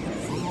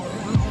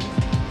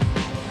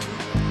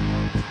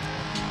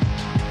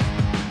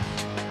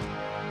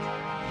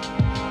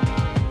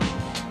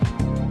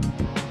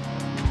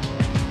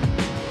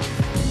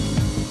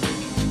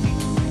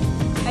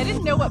 I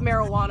didn't know what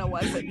marijuana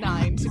was at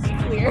 9, to be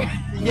clear.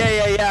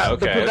 Yeah.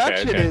 Okay, the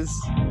production okay. is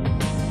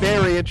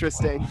very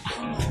interesting.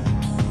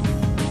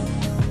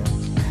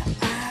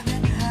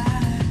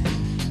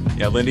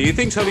 Yeah, Lyndi, you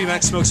think Toby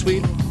Mac smokes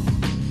weed?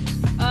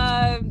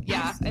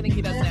 Yeah, I think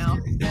he does now.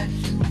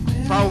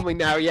 Probably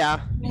now,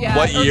 yeah. Yeah.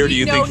 What year do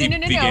you think he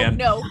began?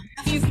 No.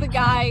 He's the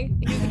guy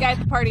at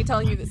the party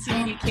telling you that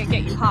CBD can't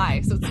get you high,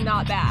 so it's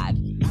not bad.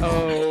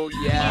 Oh,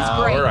 yeah.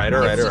 He's great. All right.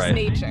 It's just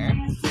nature.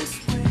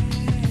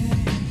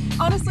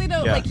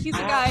 know, Yeah. like he's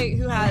a guy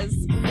who has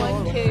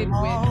one kid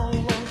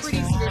with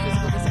pretty severe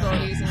physical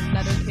disabilities and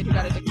another kid who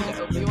got addicted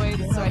to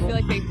opioids. So I feel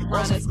like they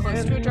run as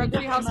close to a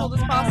drug-free household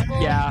as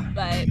possible. Yeah.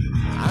 But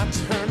I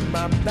turned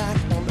my back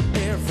on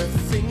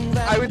everything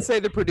that I would say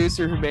the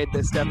producer who made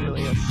this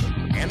definitely is.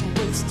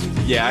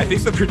 Yeah, I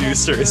think the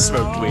producer has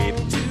smoked weed.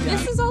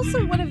 this is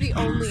also one of the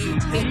only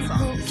Tate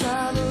songs.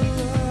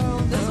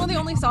 This is one of the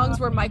only songs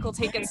where Michael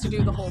Tate gets to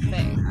do the whole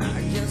thing.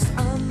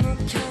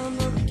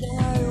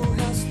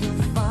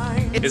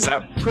 Is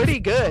that pretty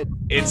good?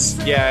 It's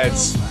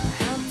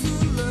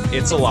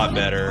a lot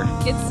better.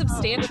 It's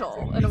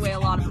substantial in a way a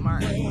lot of them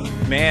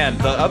aren't. Man,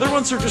 the other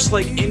ones are just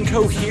like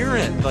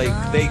incoherent. Like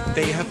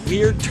they have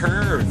weird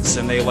turns,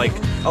 and they like,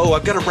 oh,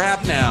 I've got to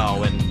rap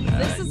now, and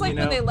This is like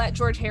when they let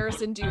George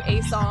Harrison do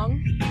a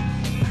song.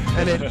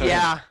 And it,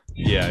 yeah.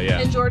 Yeah.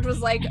 And George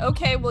was like,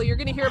 okay, well, you're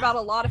going to hear about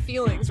a lot of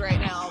feelings right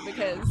now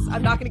because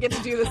I'm not going to get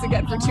to do this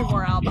again for 2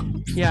 more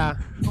albums. Yeah.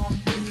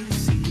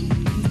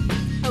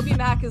 Toby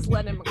Mac is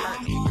Lennon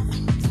McCartney.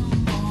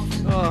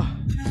 Oh.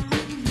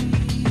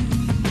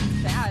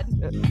 Bad.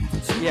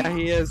 Yeah,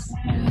 he is.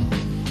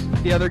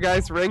 The other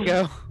guy's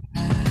Ringo.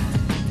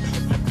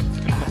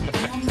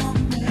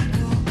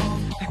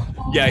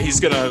 Yeah, he's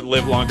gonna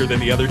live longer than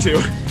the other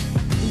two.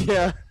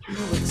 Yeah.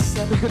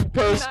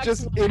 Post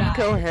just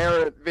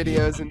incoherent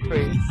videos and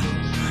tweets.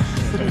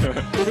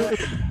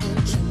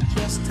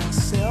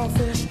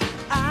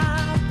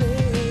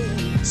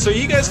 So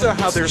you guys know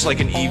how there's like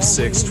an Eve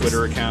 6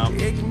 Twitter account?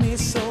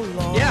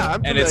 Yeah,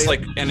 I'm and it's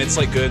like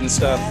good and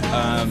stuff.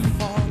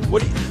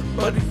 What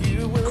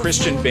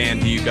Christian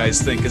band do you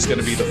guys think is going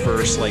to be the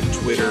first like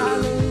Twitter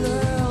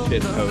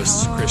shit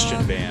posts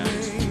Christian band?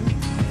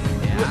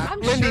 Yeah,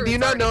 Lindy, sure do you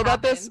not know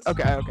about this?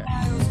 Okay.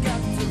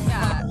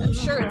 Yeah, I'm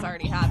sure it's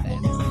already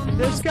happened.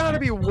 There's got to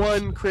be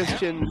one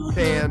Christian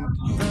band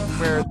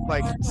where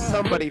like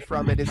somebody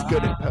from it is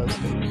good at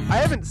posting. I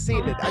haven't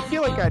seen it. I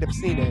feel like I'd have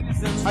seen it.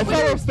 I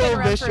follow Twitter's been Phil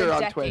around for Vischer a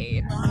on decade.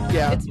 Twitter.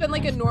 Yeah. It's been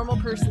like a normal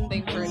person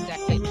thing for a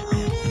decade now.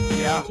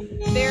 Yeah.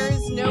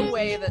 There's no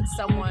way that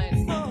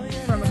someone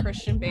from a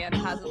Christian band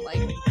hasn't like,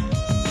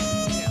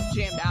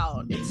 jammed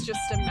out. It's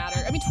just a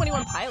matter. I mean,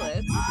 21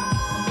 Pilots.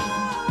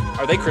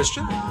 Are they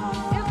Christian?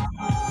 Yeah.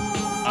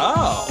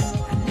 Oh.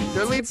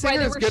 Their lead That's why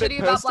singer they is were good at shitty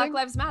about posting. Black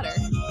Lives Matter.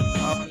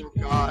 Oh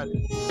God.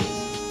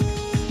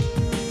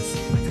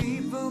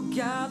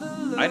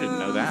 I didn't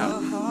know that.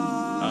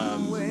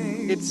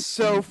 It's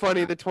so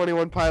funny that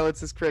 21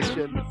 Pilots is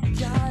Christian.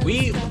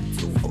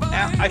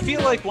 I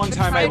feel like one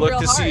time I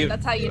looked to see if,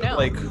 That's how you know.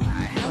 like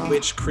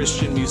which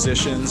Christian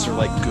musicians are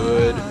like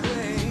good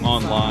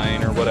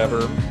online or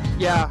whatever.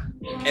 Yeah.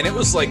 And it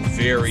was like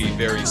very,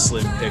 very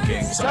slim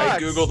pickings. I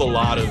googled a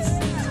lot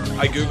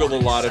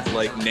of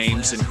like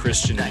names in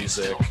Christian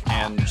music,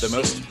 and the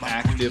most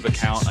active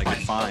account I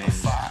could find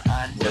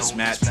was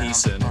Matt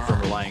Thiessen from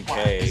Reliant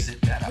K.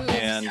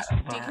 And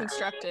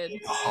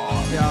Deconstructed.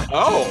 Yeah.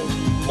 oh,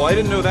 well, I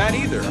didn't know that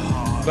either.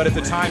 But at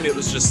the time, it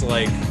was just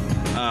like,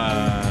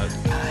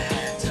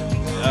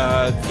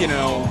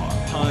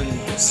 pun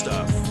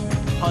stuff,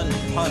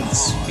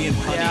 puns, being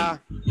punny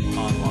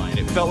online.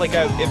 It felt like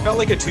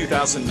a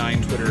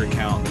 2009 Twitter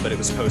account, but it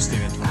was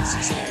posting in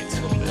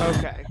 2016 a little bit.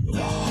 Okay.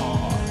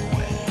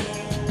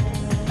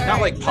 Not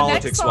like the next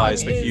politics-wise,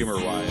 song but is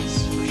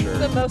humor-wise, for sure.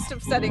 The most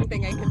upsetting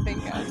thing I can think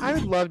of. I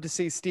would love to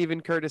see Stephen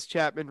Curtis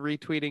Chapman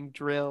retweeting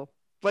drill.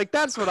 Like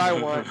that's what I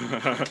want.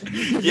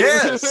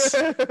 Yes.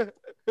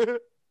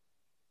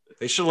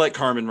 They should let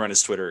Carmen run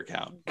his Twitter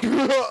account.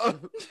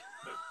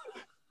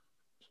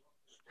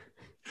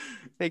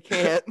 They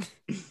can't.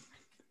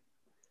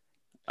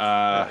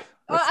 I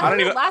I don't don't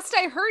know. even. Last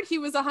I heard, he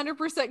was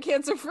 100%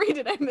 cancer-free.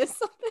 Did I miss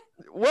something?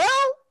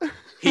 Well,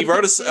 He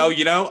wrote us. Oh,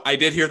 I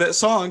did hear that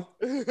song.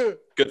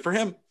 Good for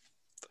him.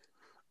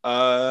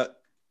 I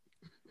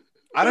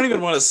don't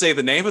even want to say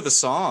the name of the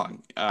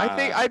song.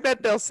 I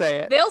bet they'll say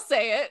it. They'll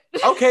say it.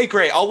 Okay,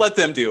 great. I'll let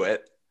them do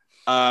it.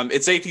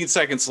 It's 18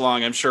 seconds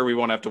long. I'm sure we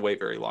won't have to wait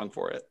very long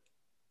for it.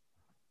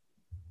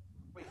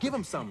 Give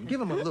him something.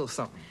 Give him a little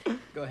something.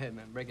 Go ahead,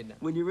 man. Break it down.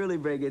 When you really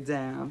break it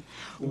down.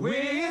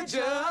 We're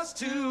just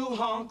 2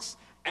 honks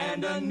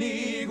and a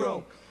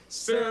Negro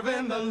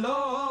serving the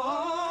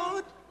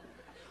Lord.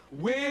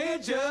 We're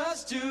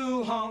just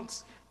 2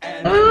 honks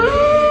and a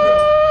Negro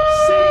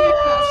singing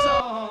a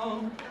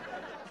song.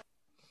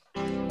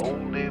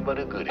 Only but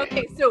a goodie.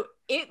 Okay, so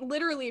it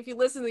literally, if you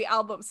listen to the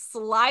album,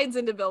 slides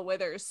into Bill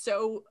Withers.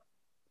 So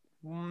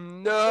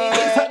no,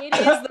 it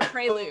is the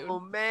prelude. Oh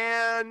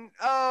man!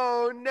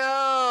 Oh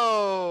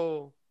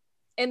no!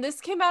 And this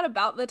came out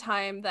about the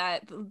time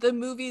that the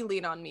movie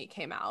Lean on Me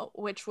came out,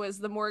 which was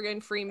the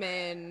Morgan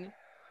Freeman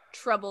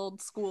troubled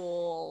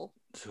school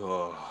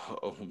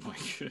Oh my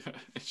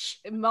gosh!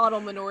 model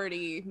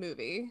minority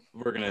movie.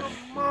 We're gonna.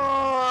 Come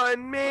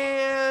on,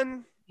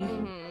 man!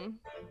 Mm-hmm.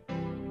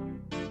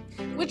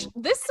 Which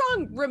this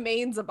song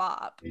remains a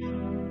bop.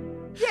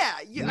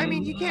 Yeah, I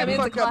mean you can't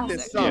fuck up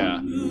this Yeah.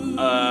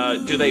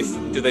 song. Do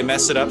they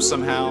mess it up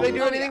somehow? Do they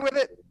do anything with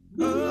it?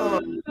 Oh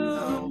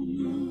no!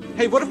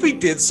 Hey, what if we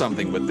did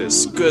something with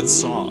this good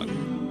song?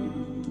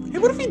 Hey,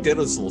 what if he did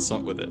a little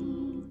something with it?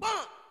 1,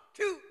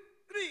 2,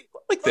 3.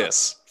 Like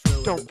this.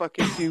 Don't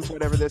fucking do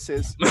whatever this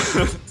is.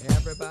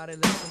 Everybody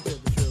listen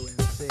to the true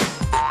MC.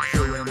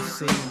 True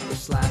MC, the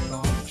slap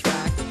on the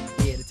track.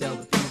 Here to tell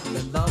the people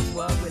that love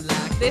what we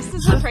lack. This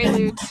is a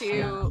prelude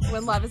to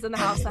When Love is in the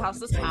House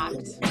is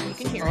packed. You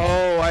can hear it.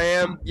 Oh, I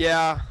am.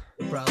 Yeah.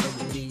 Brother,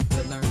 we need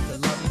to learn to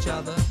love each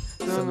other.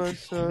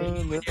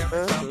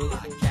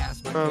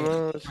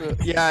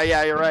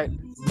 Yeah, you're right.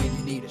 When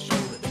you need a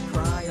shoulder to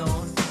cry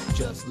on,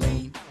 just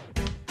lean.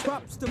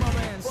 Props to my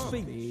man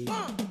Speed.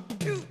 1,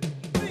 2,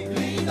 3.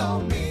 Lean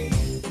on me.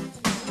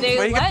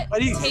 They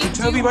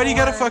Toby, why do you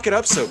gotta fuck it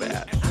up so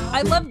bad?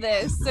 I love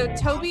this. So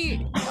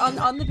Toby,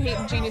 on the page,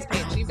 Genius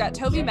page, you've got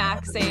Toby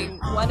Macke saying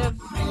when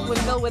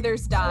Bill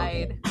Withers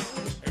died,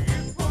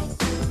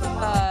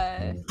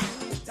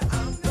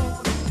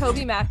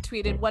 Toby Macke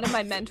tweeted, one of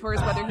my mentors,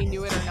 whether he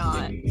knew it or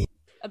not,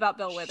 about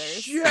Bill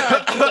Withers.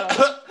 Shut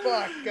the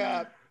fuck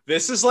up.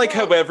 This is like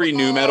how every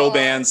new metal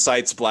band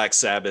cites Black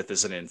Sabbath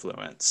as an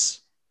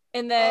influence.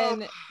 And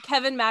then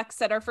Kevin Mack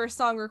said, our first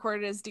song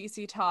recorded as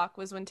DC Talk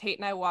was when Tate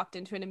and I walked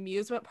into an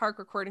amusement park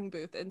recording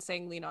booth and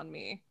sang Lean on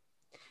Me.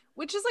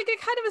 Which is like a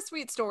kind of a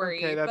sweet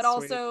story, but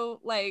also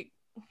like,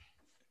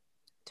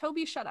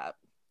 Toby, shut up.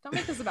 Don't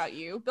make this about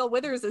you. Bill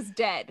Withers is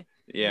dead.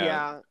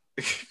 Yeah.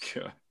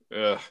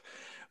 Ugh.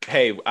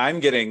 Hey,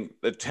 I'm getting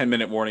a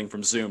 10-minute warning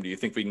from Zoom. Do you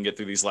think we can get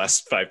through these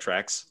last 5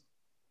 tracks?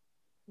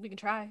 We can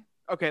try.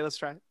 Okay, let's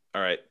try.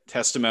 All right.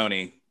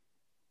 Testimony.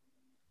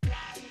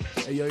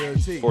 Hey, yo,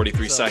 T.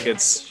 43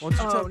 seconds.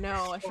 Oh,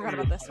 no. I forgot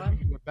about this one.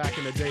 Back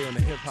in the day on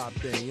the hip-hop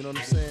thing, you know what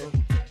I'm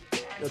saying?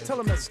 Yo, tell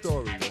them that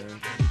story,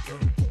 man.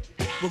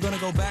 We're gonna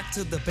go back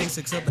to the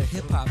basics of the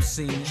hip-hop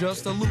scene.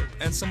 Just a loop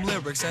and some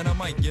lyrics and a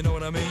mic, you know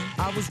what I mean?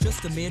 I was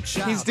just a mere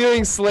child. He's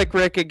doing Slick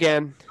Rick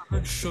again.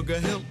 Sugar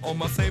Hill on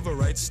my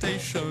favorite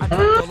station. I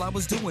dropped all I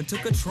was doing,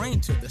 took a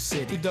train to the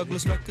city.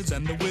 Douglas Records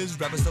and the Wiz,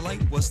 Rappers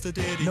Delight, what's the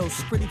ditty? No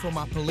spritti for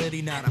my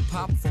polity, not a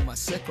pop for my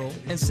sickle.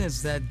 And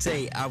since that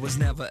day, I was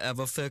never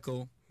ever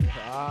fickle.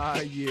 Ah,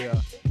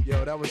 yeah.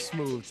 Yo, that was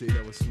smooth, T.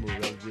 That was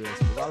smooth. That was real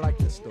smooth. I like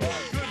this story.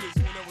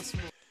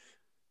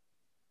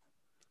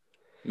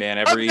 Man,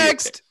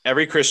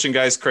 every Christian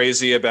guy's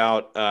crazy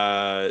about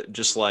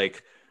just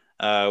like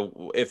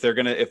if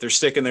they're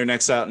sticking their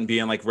necks out and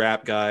being like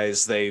rap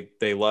guys, they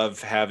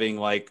love having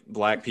like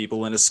black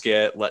people in a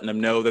skit, letting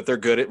them know that they're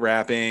good at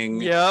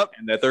rapping, and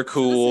that they're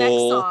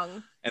cool,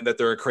 and that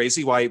they're a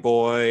crazy white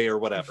boy or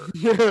whatever.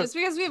 Just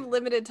because we have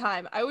limited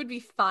time, I would be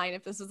fine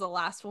if this was the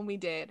last one we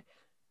did.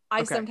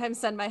 I sometimes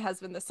send my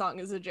husband this song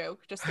as a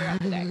joke just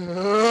throughout the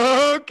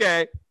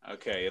day.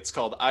 Okay, it's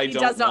called I He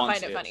Don't does not Want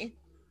find it funny.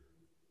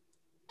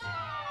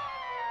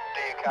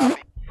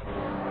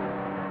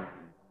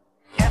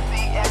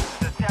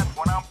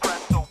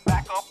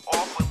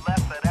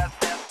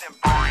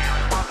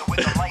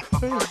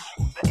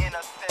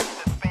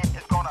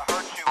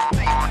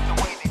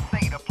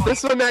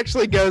 This one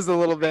actually goes a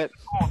little bit.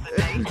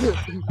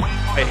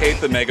 I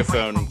hate the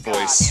megaphone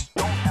voice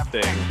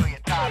thing.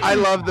 I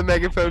love the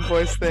megaphone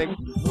voice thing.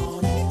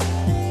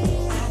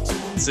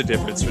 It's the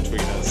difference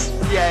between us.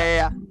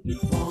 Yeah.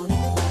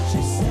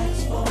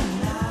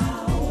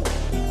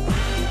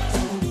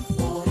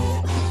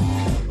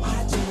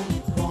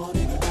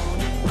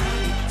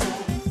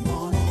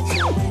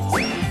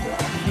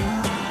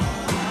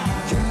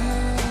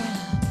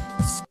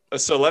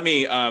 So let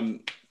me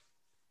I'm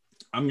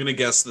gonna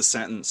guess the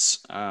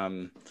sentence.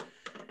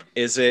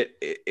 Is it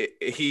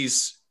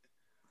he's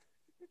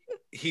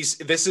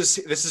this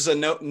is a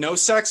no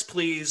sex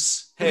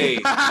please, hey.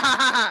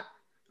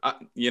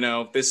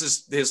 This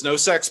is his no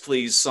sex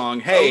please song.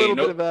 Hey, a little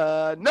bit of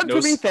a none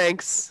for me,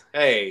 thanks.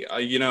 Hey,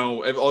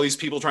 all these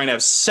people trying to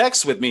have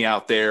sex with me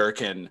out there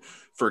can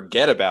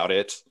forget about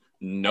it.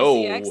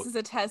 No. SEX is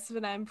a test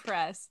when I'm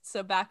pressed,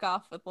 so back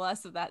off with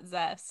less of that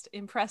zest.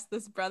 Impress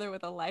this brother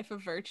with a life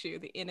of virtue.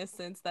 The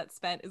innocence that's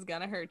spent is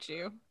gonna hurt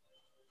you.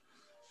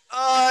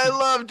 Oh, I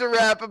love to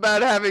rap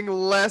about having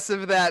less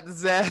of that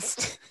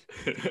zest.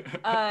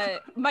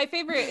 My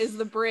favorite is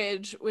the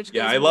bridge, which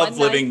goes I love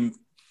living.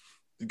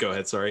 Go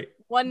ahead, sorry.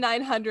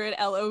 1-900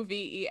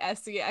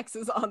 LOVESEX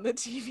is on the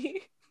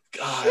TV.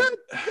 God.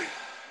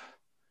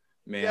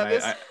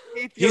 Man,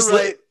 he's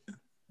right.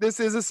 This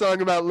is a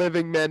song about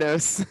living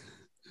menos.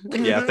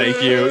 Yeah,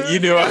 thank you. You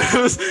knew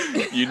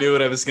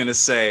what I was gonna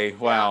say.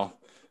 Wow.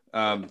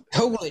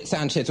 Hold it,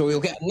 Sanchez, or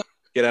you'll get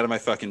out of my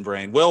fucking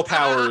brain.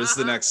 Willpower is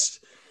the next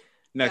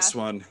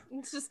one.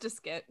 It's just a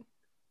skit.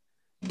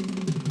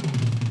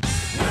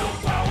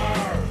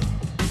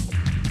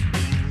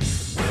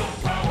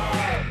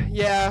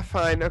 Yeah,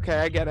 fine. Okay,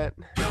 I get it.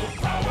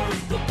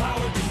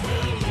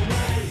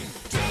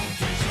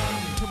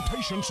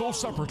 Temptation sold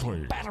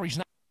separately. Batteries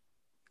not.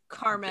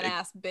 Carmen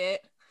ass bit.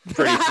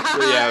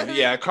 Yeah.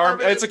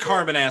 It's a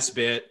Carmen ass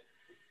bit.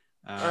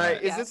 All right,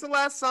 is this the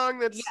last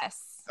song?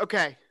 Yes.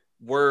 Okay.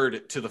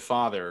 Word to the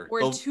Father.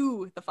 Word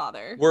to the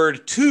Father.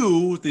 Word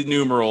to the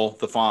numeral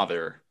the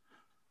Father.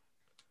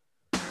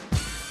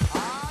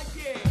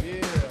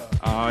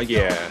 Yeah.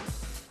 Yeah.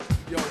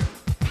 Yo,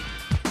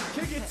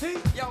 kick it They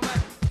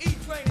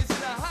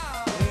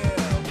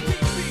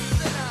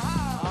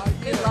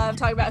love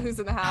talking about who's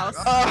in the house.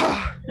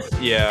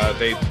 Yeah,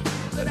 they.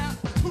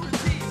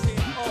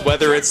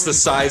 Whether it's the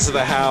size of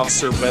the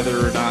house or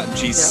whether or not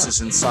Jesus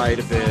is inside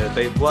of it,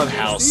 they love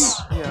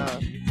house. Yeah.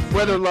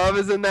 Whether love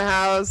is in the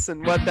house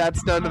and what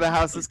that's done to the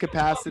house's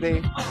capacity.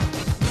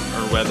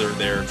 Or whether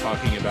they're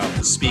talking about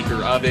the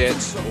speaker of it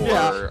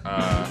or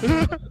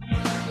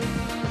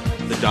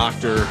the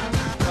doctor.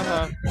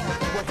 We're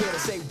here to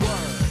say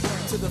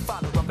word to the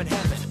Father up in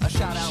heaven. A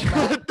shout out.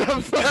 Shut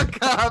the fuck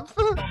up.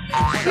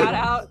 Shout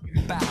out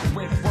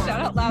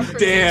loud for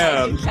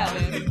Damn.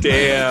 Kevin.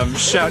 Damn.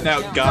 Shouting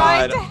out Drive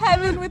God to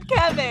heaven with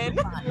Kevin.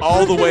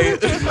 all the way.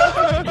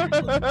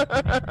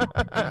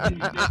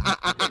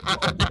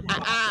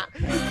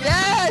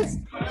 Yes.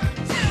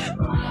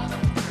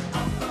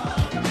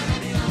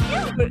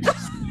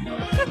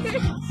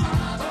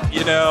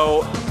 You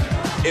know,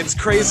 it's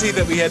crazy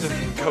that we had to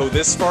go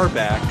this far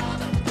back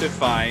to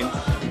find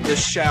the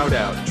shout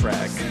out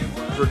track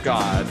for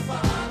God.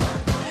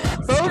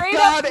 Straight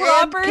God up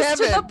and proppers to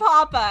Kevin. the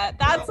papa.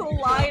 That's a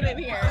line in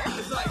here.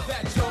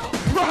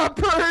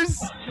 Proppers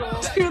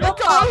to the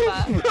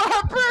papa.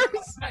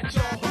 Proppers.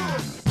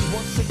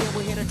 Once again,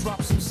 we're here to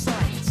drop some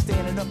science.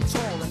 Standing up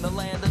tall in the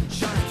land of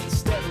giants.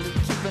 Steadily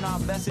keeping our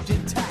message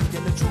intact.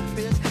 And the truth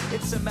is,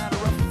 it's a matter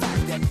of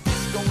fact that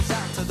this goes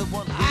out to the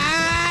one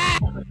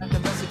who the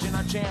message in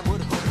our jam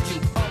would hook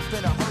you up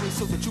in a hurry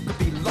so that you could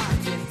be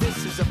locked in.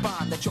 This is a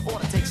bond that you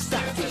ought to take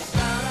stock in.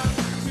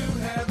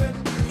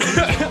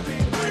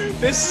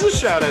 This is a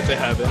shout out to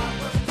heaven.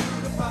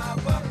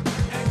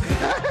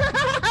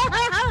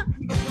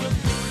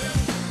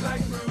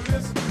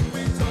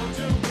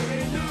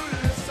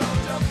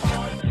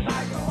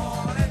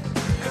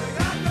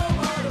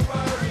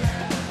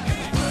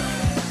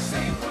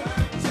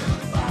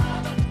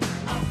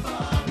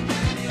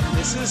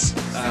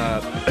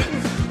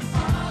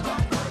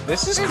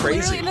 This is There's crazy.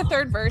 literally in the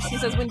third verse, he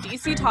says, when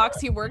DC talks,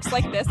 he works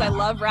like this. I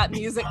love rap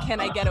music. Can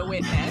I get a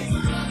witness?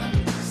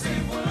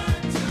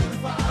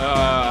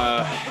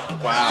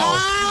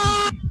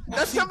 Wow.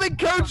 That's something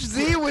Coach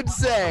Z would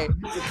say.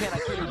 Can I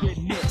get a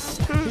witness?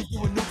 He's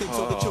doing new things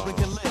so the children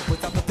can live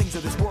without the things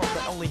of this world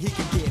that only he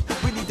can give.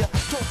 We need to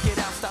talk it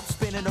out, stop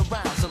spinning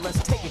around. So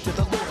let's take it to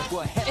the Lord. Go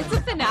ahead. It's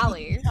a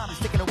finale.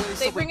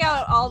 They bring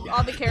out all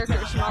the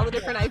characters from all the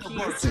different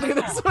IPs to do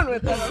this one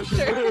with them, I'm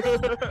sure.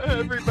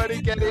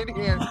 Everybody get in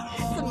here.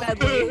 It's a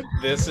medley.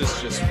 This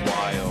is just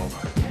wild.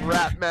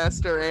 Rap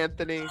Master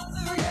Anthony.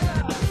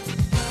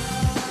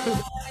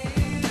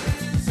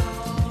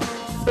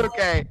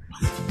 Okay.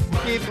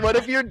 Keith, what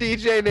if your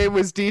DJ name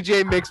was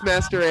DJ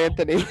Mixmaster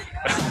Anthony?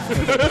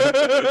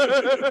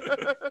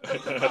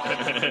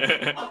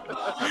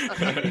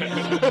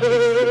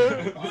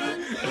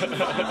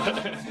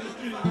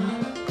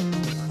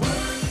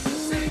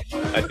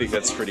 I think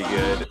that's pretty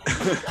good.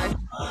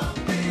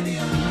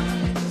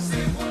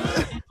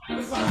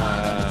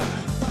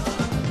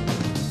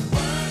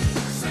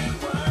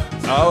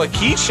 Oh, a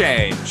key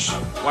change.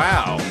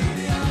 Wow.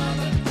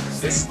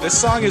 This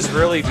song is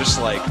really just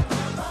like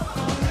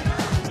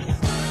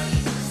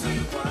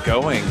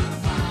going.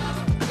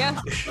 Yeah.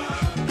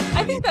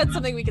 I think that's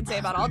something we could say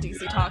about all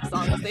DC Talk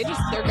songs.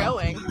 They're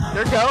going.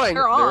 They're going.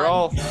 They're on. They're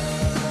all.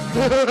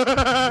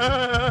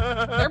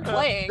 They're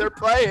playing. They're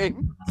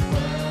playing.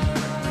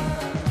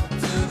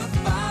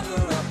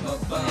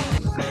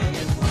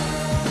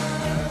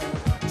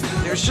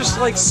 There's just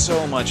like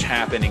so much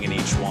happening in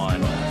each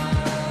one.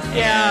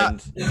 Yeah,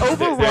 and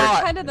overwrought.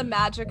 That's kind of the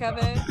magic of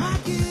it.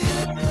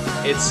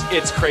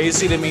 It's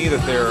crazy to me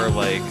that there are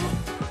like,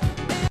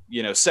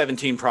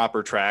 17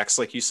 proper tracks.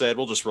 Like you said,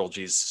 we'll just roll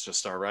Jesus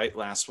Just Alright,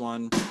 last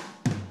one.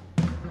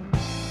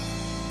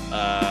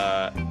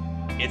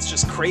 It's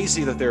just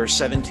crazy that there are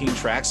 17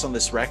 tracks on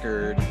this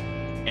record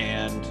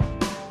and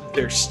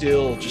they're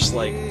still just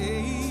like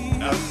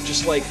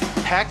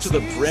packed to the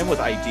brim with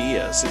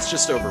ideas. It's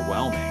just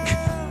overwhelming.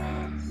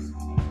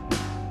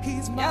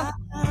 Yeah.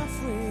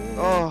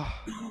 Oh.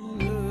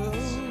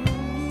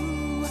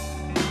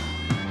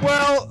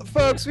 Well,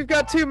 folks, we've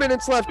got 2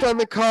 minutes left on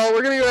the call.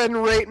 We're going to go ahead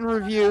and rate and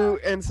review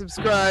and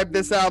subscribe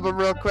this album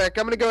real quick.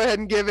 I'm going to go ahead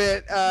and give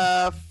it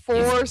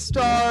 4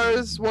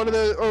 stars, 4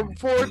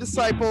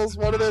 disciples.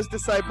 One of those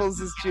disciples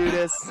is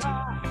Judas.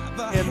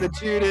 And the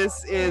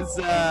Judas is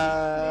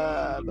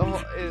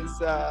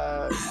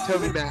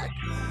Toby Mac.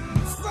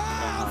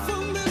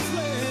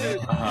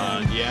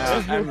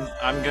 Yeah,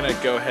 I'm gonna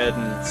go ahead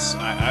and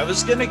I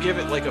was gonna give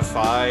it like a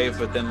 5,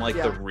 but then like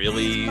the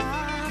really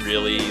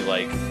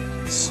like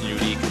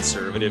snooty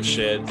conservative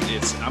shit,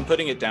 I'm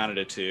putting it down at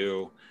a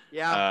 2.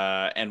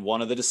 Yeah. And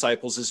one of the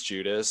disciples is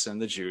Judas,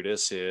 and the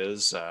Judas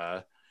is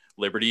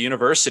Liberty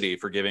University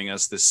for giving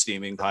us this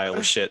steaming pile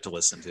of shit to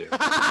listen to.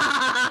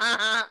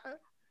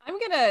 I'm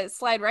gonna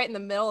slide right in the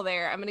middle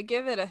there. I'm gonna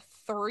give it a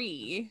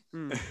 3.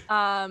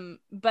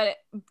 But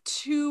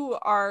 2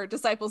 are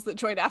disciples that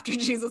joined after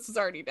Jesus was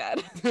already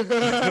dead.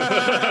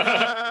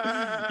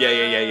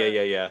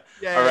 Yeah.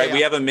 All right,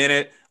 we have a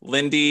minute.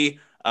 Lyndi,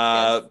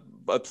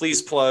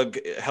 please plug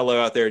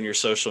Hello Out There in your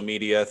social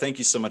media. Thank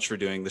you so much for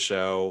doing the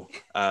show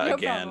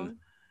again.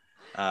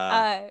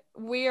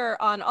 We are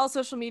on all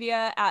social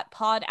media at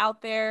Pod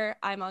Out There.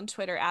 I'm on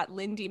Twitter at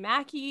Lyndi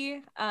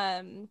Macke.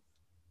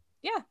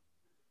 Yeah,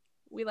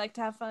 we like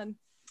to have fun.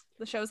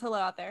 The show's Hello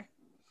Out There.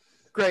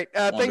 Great.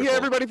 Thank you,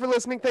 everybody, for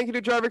listening. Thank you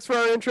to Jarvix for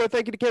our intro.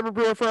 Thank you to Cameron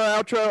Brewer for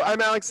our outro.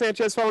 I'm Alex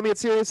Sanchez. Follow me at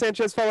Sirius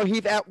Sanchez. Follow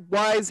Heath at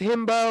Wise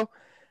Himbo.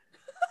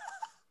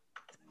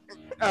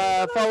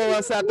 Follow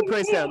us at the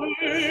Praisedown.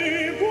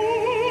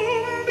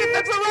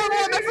 That's the wrong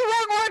one. That's the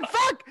wrong one.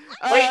 Fuck.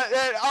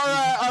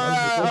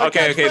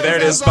 Okay, there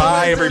it is.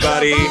 Bye,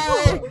 everybody.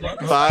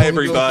 Bye,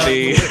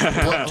 everybody.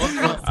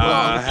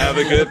 Have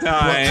a good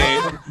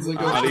night.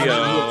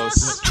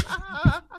 Adios.